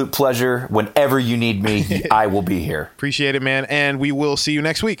absolute pleasure. Whenever you need me, I will be here. Appreciate it, man. And we will see you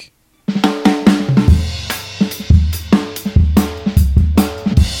next week.